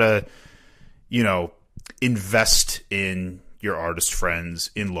you gotta, invest in your artist friends,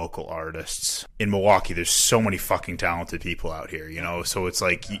 in local artists. In Milwaukee, there's so many fucking talented people out here, so it's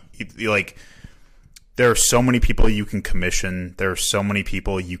like, you like, there are so many people you can commission. There are so many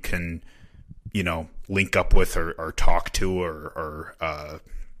people you can link up with or talk to or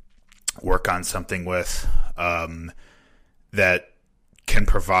work on something with, that can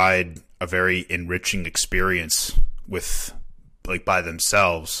provide a very enriching experience with, like, by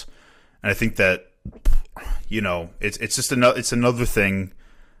themselves. And I think that, it's just another thing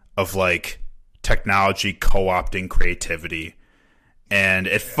of, like, technology co-opting creativity, and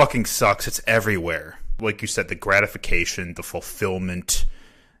it fucking sucks. It's everywhere. Like you said, the gratification, the fulfillment,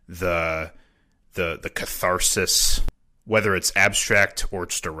 the catharsis, whether it's abstract or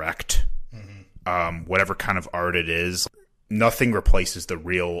it's direct, whatever kind of art it is, nothing replaces the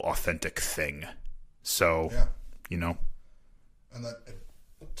real, authentic thing. So, And that,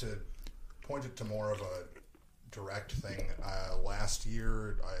 to point it to more of a direct thing, last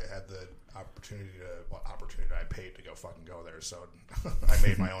year I had the opportunity I paid to go fucking go there, so I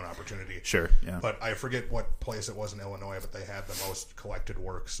made my own opportunity. Sure, yeah. But I forget what place it was in Illinois, but they had the most collected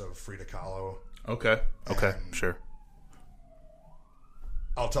works of Frida Kahlo. Okay, sure.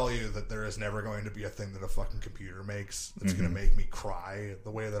 I'll tell you that there is never going to be a thing that a fucking computer makes that's going to make me cry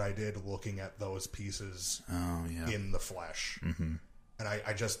the way that I did looking at those pieces in the flesh. And I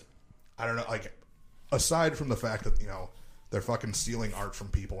don't know, like, aside from the fact that, they're fucking stealing art from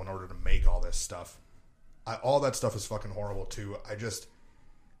people in order to make all this stuff, all that stuff is fucking horrible too.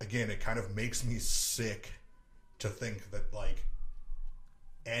 Again, it kind of makes me sick to think that, like,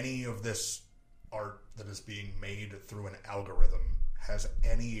 any of this art that is being made through an algorithm has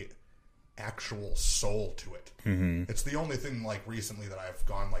any actual soul to it. It's the only thing, like, recently that I've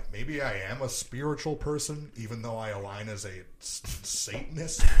gone, like, maybe I am a spiritual person, even though I align as a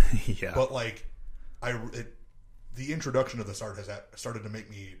Satanist. Yeah. But, like, the introduction of this art has started to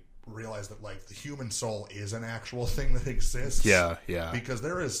make me realize that, like, the human soul is an actual thing that exists. Yeah. Because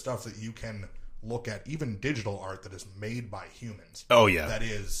there is stuff that you can look at, even digital art that is made by humans. Oh, yeah. That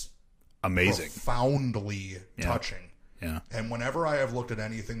is amazing. Profoundly touching. Yeah. And whenever I have looked at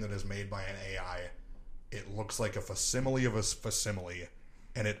anything that is made by an AI, it looks like a facsimile of a facsimile,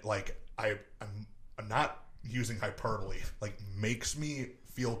 and it, like, I'm not using hyperbole, like, makes me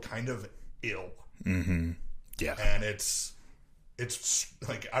feel kind of ill. Yeah. And it's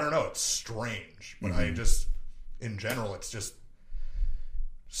like, I don't know, it's strange, but I just, in general, it's just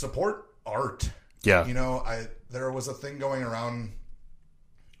support art. Yeah. There was a thing going around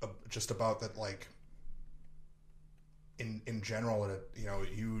just about that, like, in general,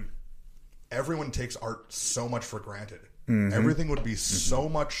 everyone takes art so much for granted. Everything would be so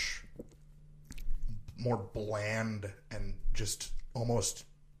much more bland and just almost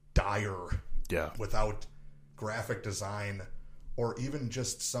dire without graphic design, or even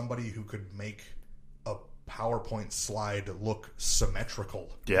just somebody who could make a PowerPoint slide look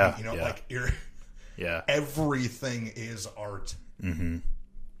symmetrical. Everything is art. And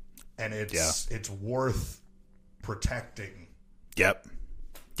it's worth protecting. Yep.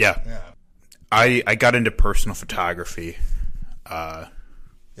 Yeah. I got into personal photography. I've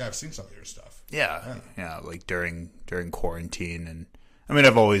seen some of your stuff. Yeah, like during quarantine, and I mean,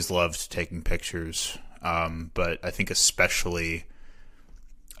 I've always loved taking pictures, but I think especially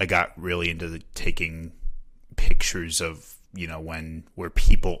I got really into taking pictures of, where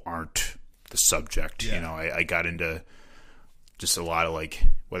people aren't the subject. I got into just a lot of, like,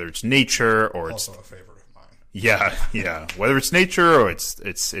 whether it's nature or also a favorite of mine. Yeah. Whether it's nature or it's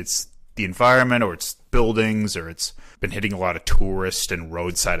the environment or it's buildings, or it's been hitting a lot of tourist and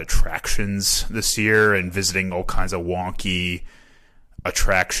roadside attractions this year and visiting all kinds of wonky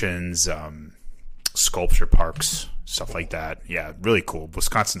attractions, sculpture parks, stuff like that. Yeah, really cool.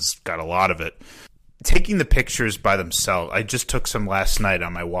 Wisconsin's got a lot of it. Taking the pictures by themselves, I just took some last night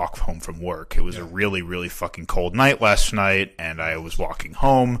on my walk home from work. It was a really, really fucking cold night last night, and I was walking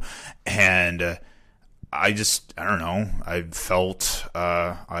home, and I don't know, I felt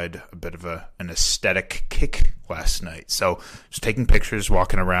I had a bit of an aesthetic kick last night. So just taking pictures,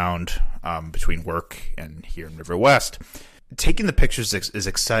 walking around between work and here in River West. Taking the pictures is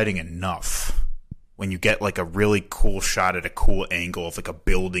exciting enough when you get, like, a really cool shot at a cool angle of, like, a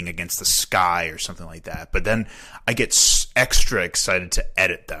building against the sky or something like that. But then I get extra excited to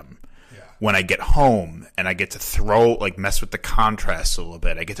edit them. When I get home and I get to mess with the contrast a little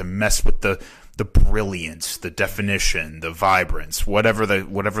bit. I get to mess with the brilliance, the definition, the vibrance, whatever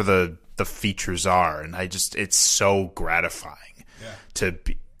the features are. And it's so gratifying to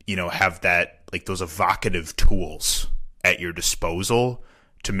be, have that, like, those evocative tools at your disposal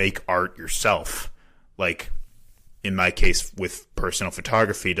to make art yourself. Like, in my case with personal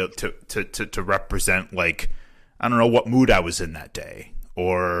photography, to represent, like, I don't know what mood I was in that day,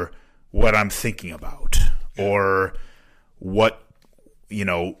 or what I'm thinking about, or what,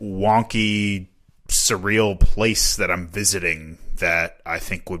 wonky, surreal place that I'm visiting that I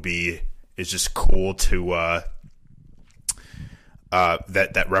think is just cool to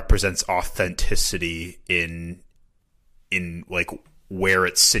that represents authenticity in like where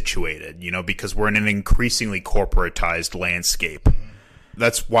it's situated, because we're in an increasingly corporatized landscape.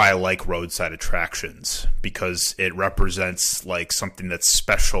 That's why I like roadside attractions, because it represents like something that's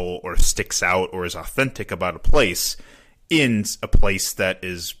special or sticks out or is authentic about a place in a place that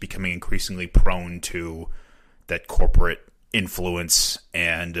is becoming increasingly prone to that corporate influence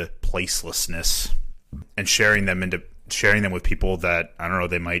and placelessness, and sharing them with people that, I don't know,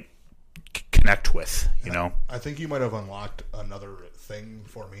 they might connect with, I think you might have unlocked another thing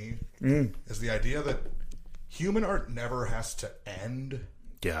for me, is the idea that human art never has to end.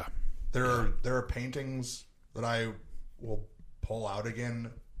 Yeah. There are paintings that I will pull out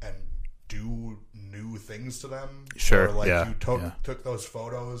again and do new things to them. Sure. Or you yeah. took those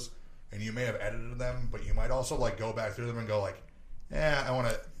photos and you may have edited them, but you might also like go back through them and go like, I want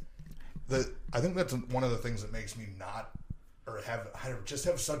to. I think that's one of the things that makes me not, or have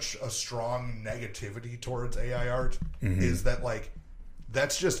such a strong negativity towards AI art, is that like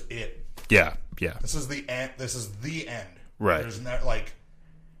that's just it. Yeah. Yeah. This is the end. This is the end. Right. There's not like.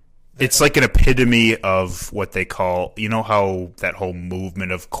 It's like an epitome of what they call, how that whole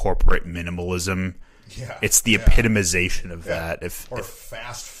movement of corporate minimalism. Yeah, it's the epitomization of that. Or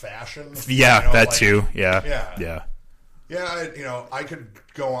fast fashion. Yeah, that too. Yeah. Yeah. Yeah, I could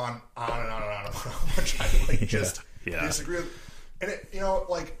go on and on and on about how much I just disagree with. And it,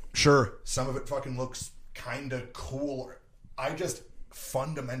 sure, some of it fucking looks kind of cool. I just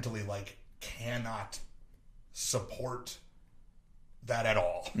fundamentally cannot support that at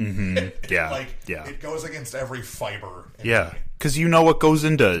all. Mm-hmm. Yeah. It goes against every fiber. Yeah. Because what goes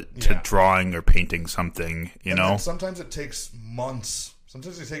into drawing or painting something, Sometimes it takes months.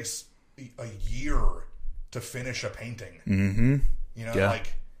 Sometimes it takes a year to finish a painting. Mm-hmm.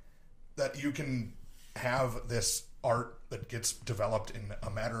 That you can have this art that gets developed in a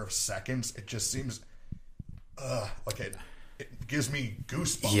matter of seconds. It just seems it gives me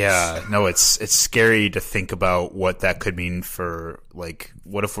goosebumps. Yeah, no, it's scary to think about what that could mean for,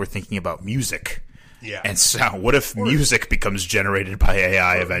 what if we're thinking about music? Yeah. And sound. What if music becomes generated by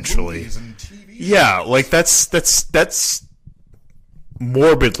AI eventually? Movies and TV shows. Yeah, that's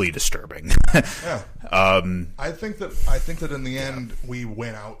morbidly disturbing. Yeah. I think that in the end we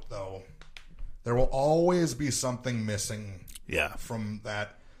win out, though. There will always be something missing. Yeah. From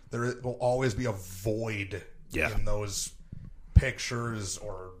that, there will always be a void. Yeah. In those pictures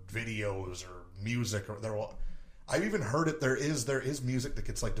or videos or music, or I've even heard it. There is music that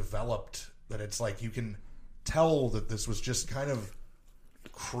gets developed that it's you can tell that this was just kind of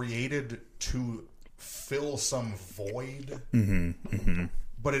created to fill some void. Mm-hmm. Mm-hmm.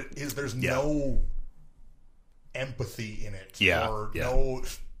 But there's no empathy in it. Yeah. Or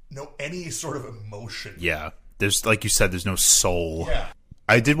no any sort of emotion. Yeah. There's, like you said, there's no soul. Yeah.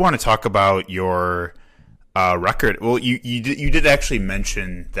 I did want to talk about your record. Well, you did actually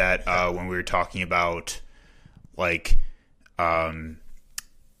mention that when we were talking about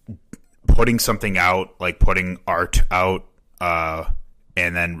putting something out, putting art out,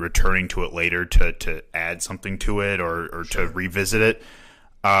 and then returning to it later to add something to it or to revisit it.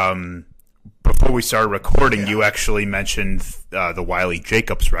 Before we started recording, you actually mentioned the Wiley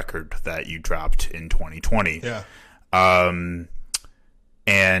Jacobs record that you dropped in 2020. Yeah.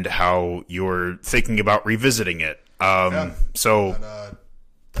 And how you're thinking about revisiting it. So that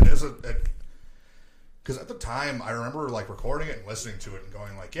is because at the time I remember recording it and listening to it and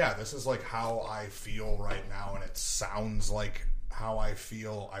going this is how I feel right now, and it sounds like how I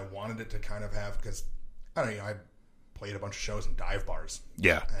feel. I wanted it to kind of have, because I don't know, I played a bunch of shows in dive bars.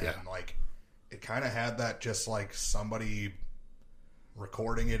 Yeah. And it kind of had that just somebody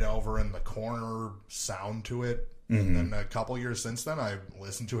recording it over in the corner sound to it. Mm-hmm. And then a couple years since then, I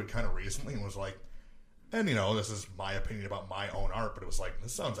listened to it kind of recently and was and this is my opinion about my own art, but it was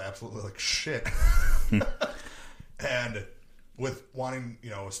this sounds absolutely like shit. And with wanting,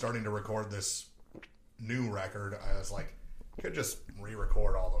 starting to record this new record, I was could just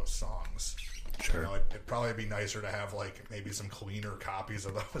re-record all those songs. Sure. It'd probably be nicer to have maybe some cleaner copies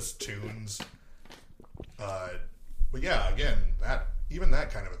of those tunes. But yeah, again, that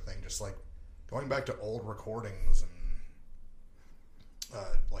kind of a thing, just going back to old recordings and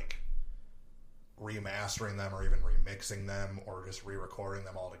remastering them or even remixing them or just re-recording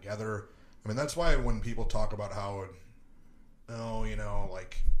them all together. I mean, that's why when people talk about how,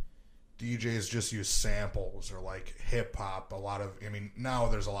 DJs just use samples or hip hop, now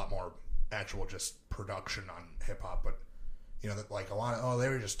there's a lot more actual just production on hip hop, but you know, that like a lot of, they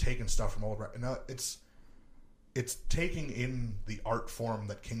were just taking stuff from old. No, it's taking in the art form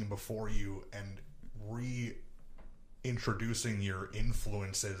that came before you and reintroducing your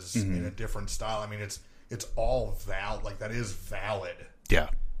influences in a different style. I mean, it's all valid. Like, that is valid. Yeah.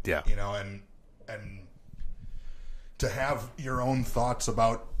 You know, and to have your own thoughts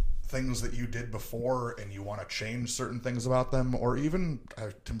about things that you did before and you want to change certain things about them, or even,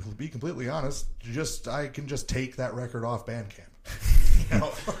 to be completely honest, I can just take that record off Bandcamp. You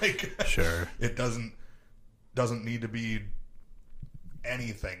know, like, sure, it doesn't need to be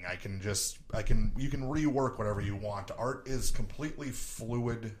anything. You can rework whatever you want. Art is completely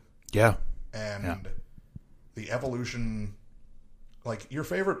fluid. Yeah. And the evolution, like, your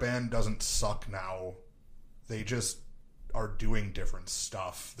favorite band doesn't suck now. They just are doing different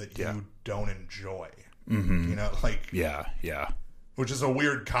stuff that you don't enjoy. You know, like, yeah, which is a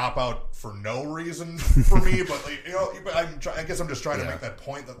weird cop out for no reason for me, but like, you know, I guess I'm just trying to make that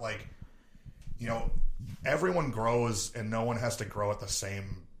point that, like, you know, everyone grows and no one has to grow at the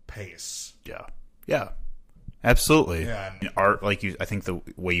same pace. Yeah, absolutely. Yeah, and art, like I think the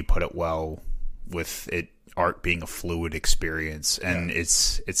way you put it well, with it, art being a fluid experience, and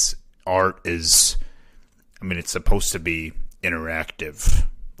it's art is, I mean, it's supposed to be interactive.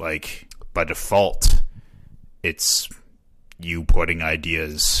 Like, by default, it's you putting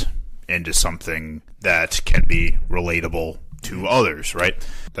ideas into something that can be relatable to others, right?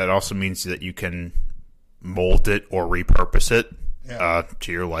 That also means that you can mold it or repurpose it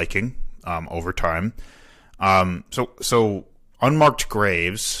to your liking over time. So Unmarked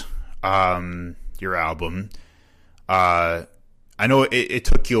Graves, your album, I know it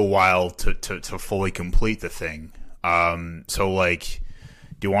took you a while to fully complete the thing. So, like,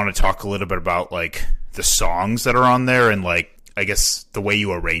 do you want to talk a little bit about, like, the songs that are on there and, like, I guess the way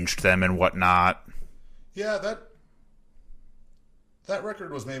you arranged them and whatnot? Yeah, that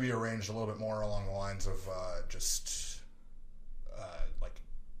record was maybe arranged a little bit more along the lines of like,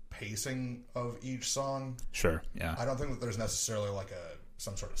 pacing of each song. Sure, yeah. I don't think that there's necessarily like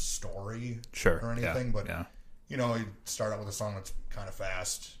some sort of story or anything, but you know, you start out with a song that's kind of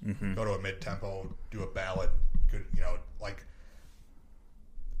fast, go to a mid-tempo, do a ballad, good, you know, like,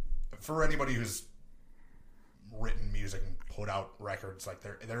 for anybody who's written music and put out records, like,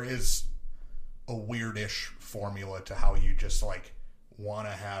 there is a weirdish formula to how you just, like, want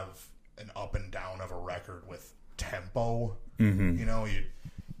to have an up and down of a record with tempo. You know,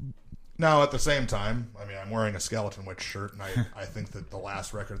 now, at the same time, I mean, I'm wearing a Skeleton Witch shirt, and I think that the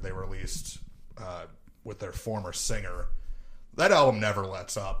last record they released with their former singer, that album never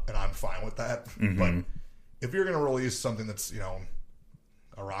lets up, and I'm fine with that. But if you're going to release something that's, you know,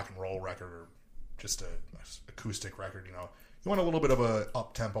 a rock and roll record or just a acoustic record, you know, you want a little bit of a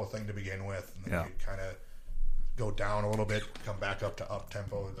up-tempo thing to begin with, and then you kind of go down a little bit, come back up to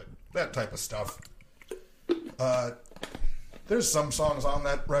up-tempo, that type of stuff. There's some songs on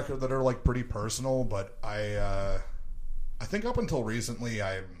that record that are, like, pretty personal, but I think up until recently,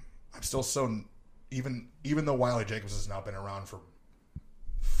 I'm still so, even though Wiley Jacobs has now been around for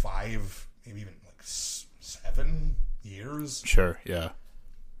 5, maybe even like 7 years. Sure, yeah.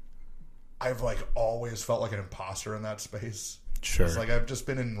 I've, like, always felt like an imposter in that space. Sure. It's like I've just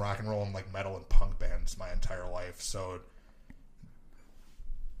been in rock and roll and, like, metal and punk bands my entire life, so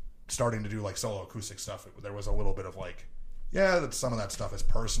starting to do, like, solo acoustic stuff, there was a little bit of, like, yeah, that some of that stuff is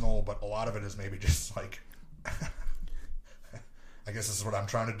personal, but a lot of it is maybe just, like, I guess this is what I'm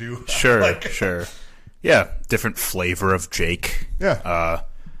trying to do. Sure, like, sure. Yeah, different flavor of Jake. Yeah.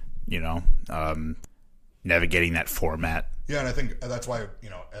 You know, navigating that format. Yeah, and I think that's why, you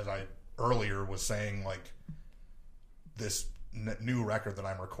know, as I earlier was saying, like, this new record that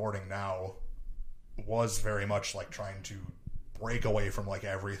I'm recording now was very much, like, trying to break away from, like,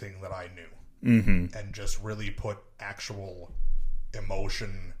 everything that I knew. And just really put actual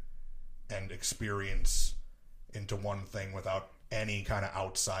emotion and experience into one thing without any kind of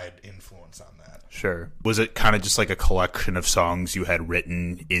outside influence on that. Sure. Was it kind of just like a collection of songs you had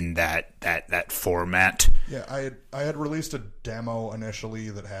written in that format? Yeah, I had released a demo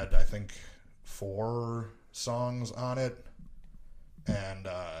initially that had, I think, 4 songs on it, and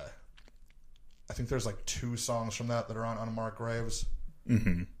I think there's, like, 2 songs from that are on Unmarked Graves.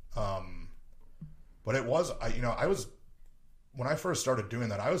 But it was, I was, when I first started doing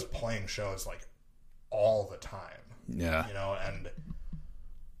that, I was playing shows, like, all the time. Yeah. You know, and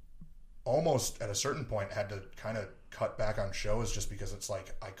almost at a certain point had to kind of cut back on shows just because it's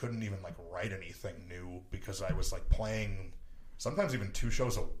like I couldn't even, like, write anything new because I was, like, playing sometimes even 2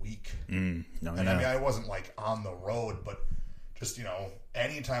 shows a week. I mean, I wasn't, like, on the road, but just, you know,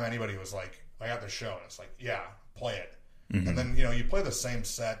 anytime anybody was like, I got this show, and it's like, yeah, play it. And then, you know, you play the same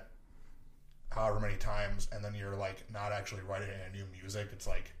set however many times, and then you're like not actually writing any new music. It's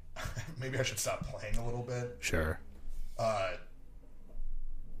like maybe I should stop playing a little bit. Sure.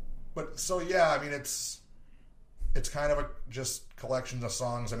 But so yeah, I mean it's kind of just collections of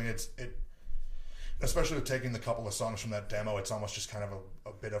songs. I mean it especially with taking the couple of songs from that demo, it's almost just kind of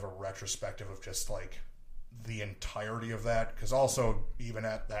a bit of a retrospective of just like the entirety of that. Because also even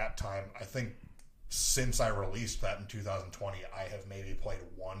at that time, I think since I released that in 2020, I have maybe played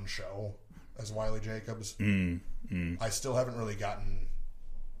one show as Wiley Jacobs. I still haven't really gotten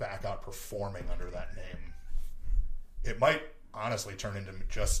back out performing under that name. It might honestly turn into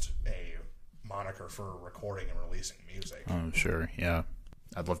just a moniker for recording and releasing music. Oh, sure. Yeah.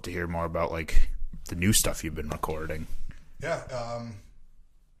 I'd love to hear more about like the new stuff you've been recording. Yeah.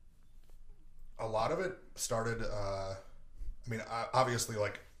 A lot of it started, I mean, obviously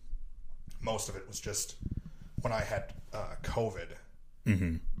like most of it was just when I had COVID.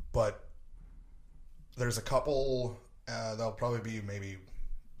 But there's a couple, there'll probably be maybe,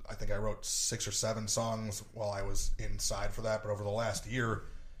 I think I wrote 6 or 7 songs while I was inside for that. But over the last year,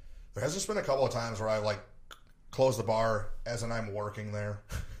 there has just been a couple of times where I like close the bar as in I'm working there.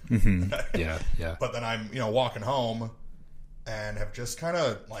 Yeah. But then I'm, you know, walking home and have just kind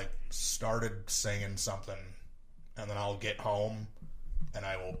of like started singing something, and then I'll get home and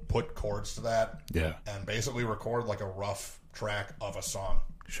I will put chords to that. Yeah. And basically record like a rough track of a song.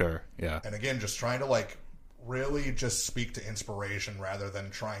 Sure. Yeah. And again, just trying to like really just speak to inspiration rather than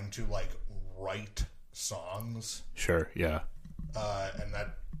trying to like write songs. Sure. Yeah. And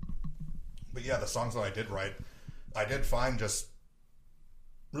that, but yeah, the songs that I did write, I did find just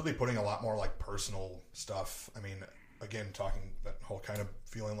really putting a lot more like personal stuff. I mean, again, talking that whole kind of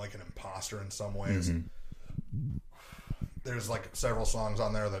feeling like an imposter in some ways. There's like several songs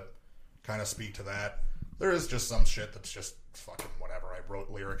on there that kind of speak to that. There is just some shit that's just fucking whatever. I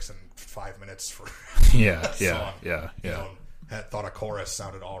wrote lyrics in 5 minutes for Yeah. that Yeah. song. Yeah. You Yeah. know, had thought a chorus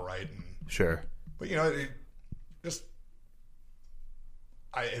sounded all right, and Sure. but you know, it just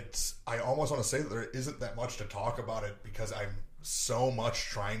I almost want to say that there isn't that much to talk about it because I'm so much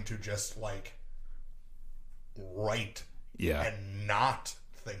trying to just like write Yeah. and not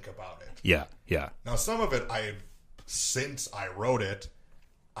think about it. Yeah. Yeah. Now, some of it since I wrote it,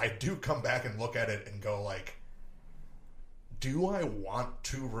 I do come back and look at it and go like, do I want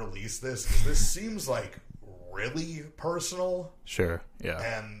to release this? 'Cause this seems like really personal. Sure. Yeah.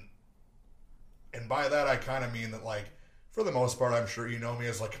 And by that I kind of mean that like, for the most part, I'm sure you know me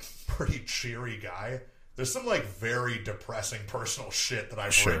as like a pretty cheery guy. There's some like very depressing personal shit that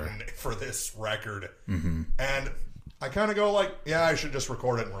I've written for this record. And I kind of go like, yeah, I should just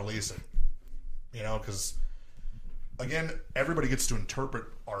record it and release it. You know, because again, everybody gets to interpret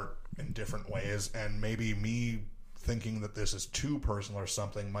art in different ways, and maybe me thinking that this is too personal or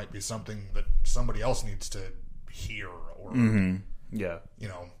something might be something that somebody else needs to hear or, Yeah. you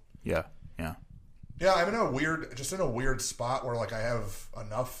know. Yeah. Yeah. Yeah, I'm in a weird spot where like I have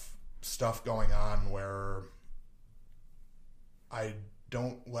enough stuff going on where I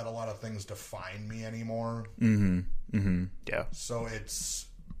don't let a lot of things define me anymore. Yeah. So it's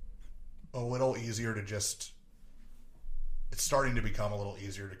a little easier to just, it's starting to become a little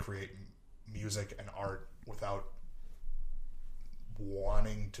easier to create music and art without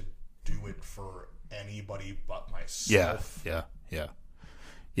wanting to do it for anybody but Yeah. myself. Yeah. Yeah.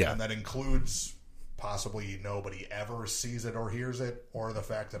 Yeah. And that includes possibly nobody ever sees it or hears it, or the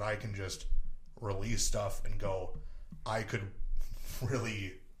fact that I can just release stuff and go, I could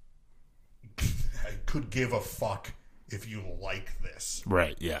give a fuck if you like this.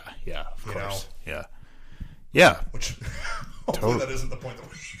 Right. Yeah. Yeah. Of You course. know? Yeah. Yeah. Which hopefully that isn't the point that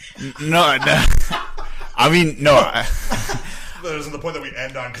we No. I mean, no. that isn't the point that we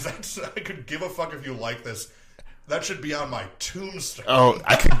end on, because I could give a fuck if you like this. That should be on my tombstone. Oh,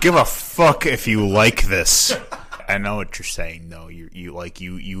 I could give a fuck if you like this. I know what you're saying, though. You've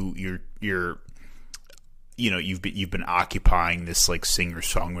been occupying this like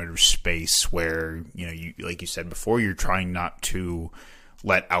singer-songwriter space where, you know, you, like you said before, you're trying not to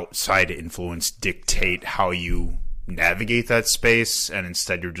let outside influence dictate how you navigate that space, and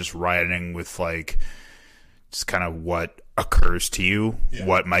instead you're just writing with like just kind of what occurs to you,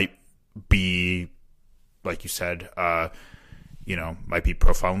 what might be, like you said, might be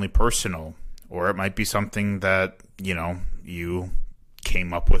profoundly personal, or it might be something that, you know, you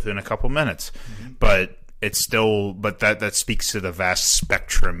came up with in a couple minutes. But it's still, but that speaks to the vast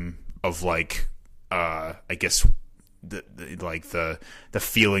spectrum of like, I guess the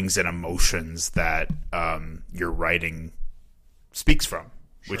feelings and emotions that your writing speaks from,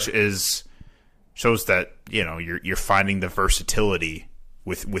 which is shows that, you know, you're finding the versatility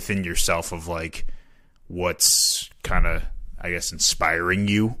within yourself of like what's kind of, I guess, inspiring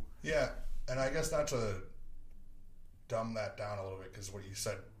you. Yeah, and I guess not to dumb that down a little bit, because what you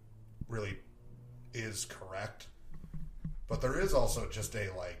said really is correct. But there is also just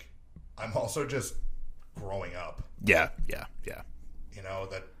I'm also just growing up. Yeah. You know,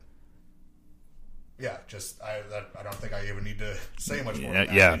 that, yeah, I don't think I even need to say much more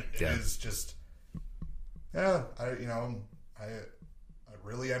than that. It is just, I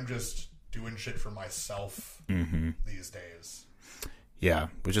really am just doing shit for myself these days. Yeah,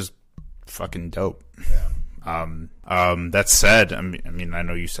 which is fucking dope. Yeah. That said, I mean, I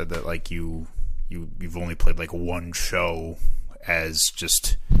know you said that like you've only played like one show as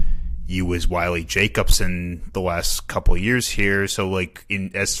just you as Wiley Jacobs in the last couple of years here. So like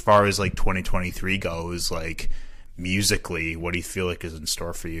as far as like 2023 goes, like musically, what do you feel like is in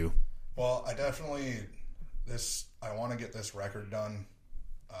store for you? Well, I want to get this record done.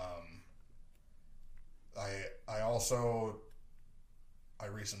 I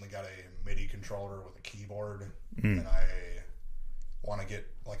recently got a MIDI controller with a keyboard, and I want to get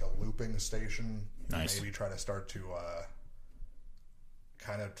like a looping station. Nice. Maybe try to start to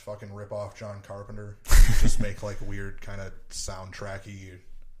kind of fucking rip off John Carpenter. Just make like weird kind of soundtracky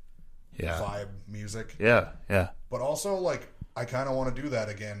vibe music. Yeah. But also, like, I kind of want to do that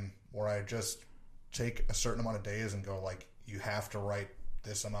again, where I just take a certain amount of days and go, like, you have to write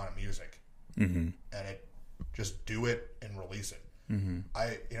this amount of music. And just do it and release it.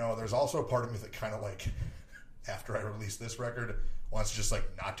 There's also a part of me that kind of, like, after I release this record, wants to just, like,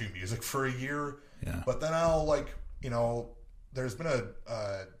 not do music for a year. Yeah. But then I'll, like, there's been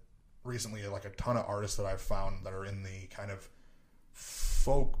recently, like, a ton of artists that I've found that are in the kind of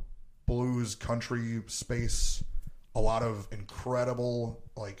folk, blues, country space. A lot of incredible,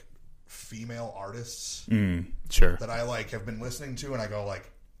 like, female artists Sure. that I, like, have been listening to, and I go,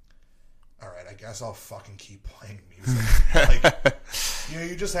 like, all right, I guess I'll fucking keep playing music. Like,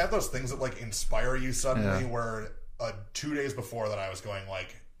 you just have those things that, like, inspire you suddenly, where 2 days before that I was going,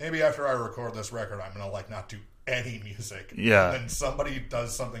 like, maybe after I record this record, I'm going to, like, not do any music. Yeah. And then somebody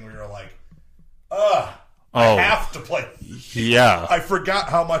does something where you're like, I have to play. Yeah. I forgot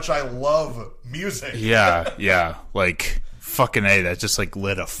how much I love music. Yeah. Like, fucking A, that just, like,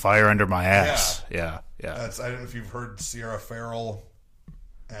 lit a fire under my ass. Yeah. I don't know if you've heard Sierra Farrell,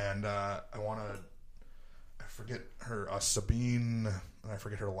 and I forget her, Sabine, and I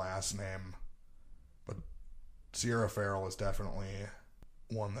forget her last name, but Sierra Farrell is definitely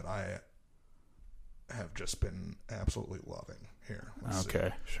one that I have just been absolutely loving. Here.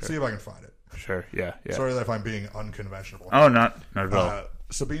 Okay, sure. See if I can find it. Sure, yeah. Sorry if I'm being unconventional. Oh, not at all.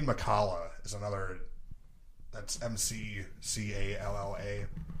 Sabine McCalla is another. That's McCalla.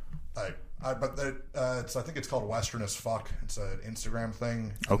 I think it's called Western as Fuck. It's an Instagram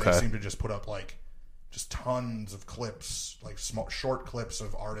thing. Okay. They seem to just put up like just tons of clips, like short clips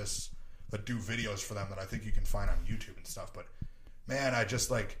of artists that do videos for them that I think you can find on YouTube and stuff. But man, I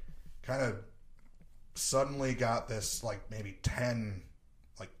just like kind of suddenly got this like maybe 10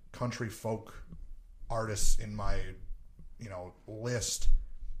 like country folk artists in my list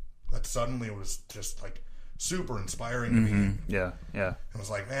that suddenly was just like super inspiring to me. Yeah. It was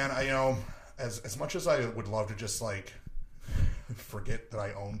like, man, as much as I would love to just like forget that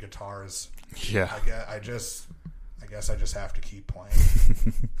I own guitars, yeah, I guess I just have to keep playing.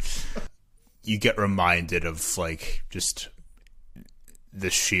 You get reminded of like just the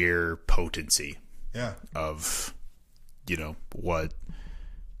sheer potency of what,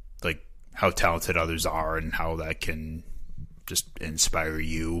 like, how talented others are and how that can just inspire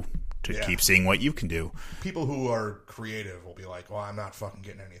you to keep seeing what you can do. People who are creative will be like, well, I'm not fucking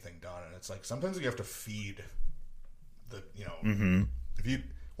getting anything done. And it's like, sometimes you have to feed the, if you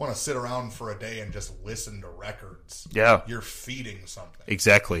want to sit around for a day and just listen to records, you're feeding something.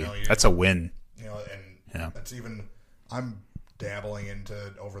 Exactly. That's a win. And that's even, I'm dabbling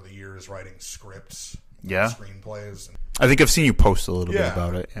into, over the years, writing scripts, screenplays. I think I've seen you post a little bit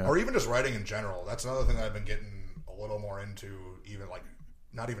about it. Yeah. Or even just writing in general. That's another thing that I've been getting a little more into, even like,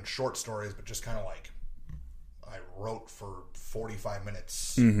 not even short stories, but just kind of like, I wrote for 45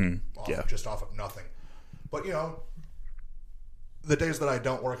 minutes just off of nothing. But, the days that I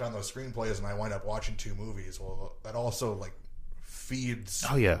don't work on those screenplays and I wind up watching 2 movies, well, that also like feeds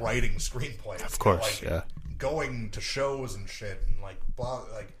writing screenplays. Of course, going to shows and shit and like blah,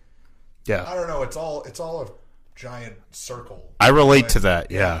 like yeah. I don't know. It's all a giant circle. I relate to that.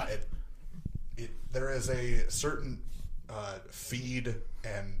 Yeah. There is a certain feed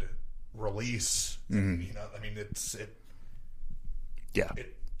and release. I mean, it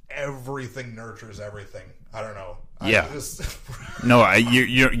everything nurtures everything. I don't know. Yeah. No,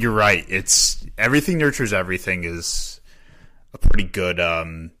 you're right. It's everything nurtures everything is a pretty good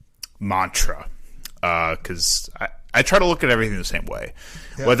mantra. Because I try to look at everything the same way.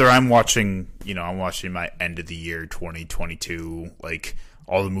 Yeah. Whether I'm watching my end of the year 2022, like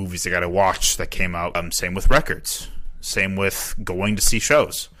all the movies I got to watch that came out. Same with records. Same with going to see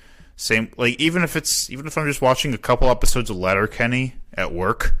shows. Same, like even if I'm just watching a couple episodes of Letterkenny at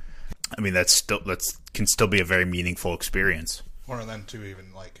work, I mean that can still be a very meaningful experience. Or then too,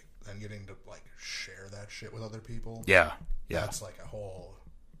 even like then getting to like share that shit with other people. Yeah. That's like a whole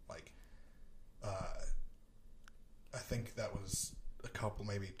like. I think that was a couple,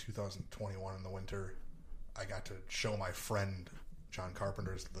 maybe 2021 in the winter. I got to show my friend John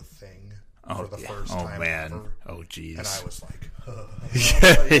Carpenter's The Thing for the first time ever. Oh, jeez. And I was like,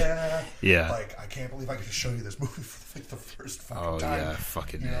 yeah. Like, I can't believe I get to show you this movie for like the first fucking time. Oh, yeah,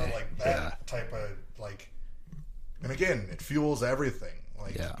 fucking like that type of, like, and again, it fuels everything.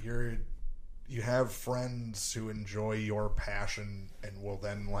 Like, you have friends who enjoy your passion and will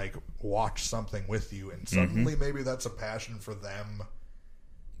then like watch something with you, and suddenly maybe that's a passion for them.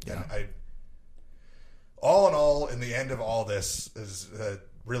 Yeah. And all in all, in the end of all this is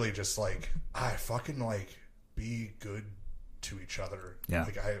really just like I fucking like be good to each other. Yeah.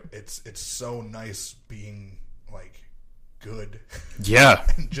 Like it's so nice being like good. Yeah.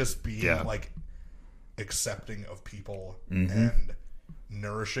 And just being like accepting of people and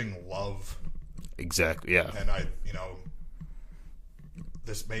nourishing love. Exactly. Yeah. And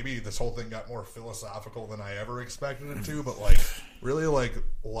this whole thing got more philosophical than I ever expected it to, but like really like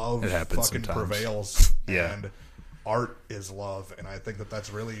love fucking sometimes prevails. Yeah. And art is love, and I think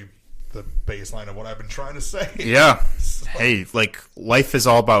that's really the baseline of what I've been trying to say. Yeah. So. Hey, like life is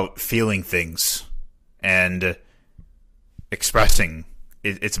all about feeling things and expressing.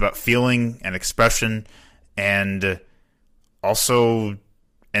 It's about feeling and expression, and also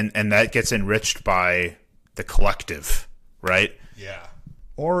and that gets enriched by the collective, right? Yeah.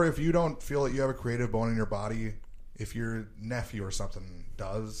 Or if you don't feel that you have a creative bone in your body, if your nephew or something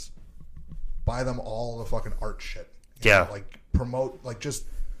does, buy them all the fucking art shit. You know, like promote, like just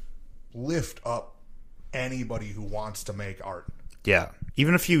lift up anybody who wants to make art. Yeah.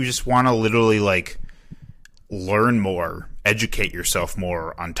 Even if you just want to literally like learn more, educate yourself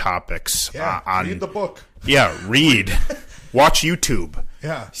more on topics. Yeah. Read the book. Yeah. Read. Watch YouTube.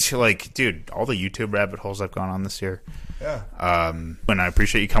 Yeah. So like, dude, all the YouTube rabbit holes I've gone on this year. Yeah. And I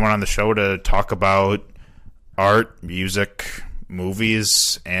appreciate you coming on the show to talk about art, music,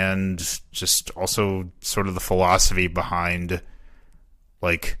 movies, and just also sort of the philosophy behind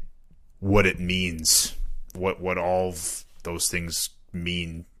like what it means, what all of those things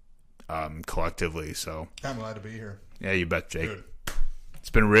mean collectively. So I'm glad to be here. Yeah, you bet, Jake. Dude.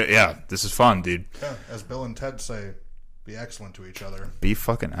 It's been this is fun, dude. Yeah, as Bill and Ted say, be excellent to each other. Be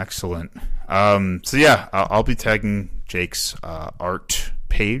fucking excellent. So yeah, I'll be tagging Jake's art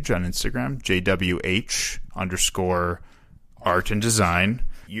page on Instagram, JWH_art and design.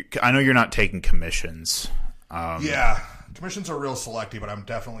 I know you're not taking commissions. Yeah, commissions are real selective, but I'm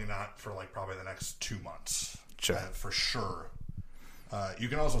definitely not for like probably the next 2 months. Sure. For sure. You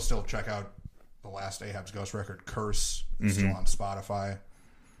can also still check out the last Ahab's Ghost record, Curse. It's still on Spotify.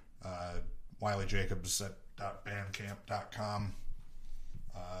 Wiley Jacobs at .bandcamp.com.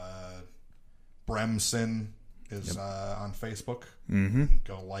 Bremson is on Facebook.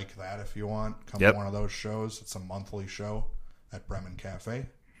 Go like that if you want. Come to one of those shows. It's a monthly show at Bremen Cafe.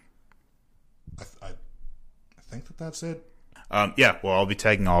 I think that's it. Yeah, well, I'll be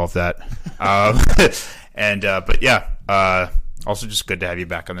tagging all of that. But yeah, also just good to have you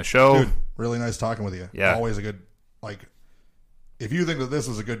back on the show. Dude, really nice talking with you. Yeah. Always a good, like, if you think that this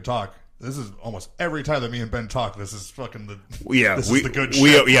is a good talk, this is almost every time that me and Ben talk, this is fucking the, this is the good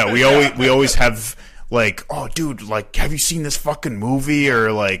shit. We always have, like, oh, dude, like, have you seen this fucking movie?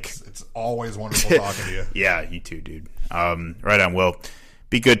 Or, like... It's always wonderful talking to you. Yeah, you too, dude. Right on, Will.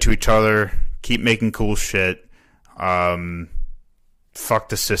 Be good to each other. Keep making cool shit. Fuck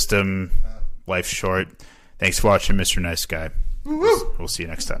the system. Life's short. Thanks for watching, Mr. Nice Guy. We'll see you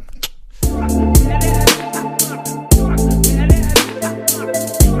next time.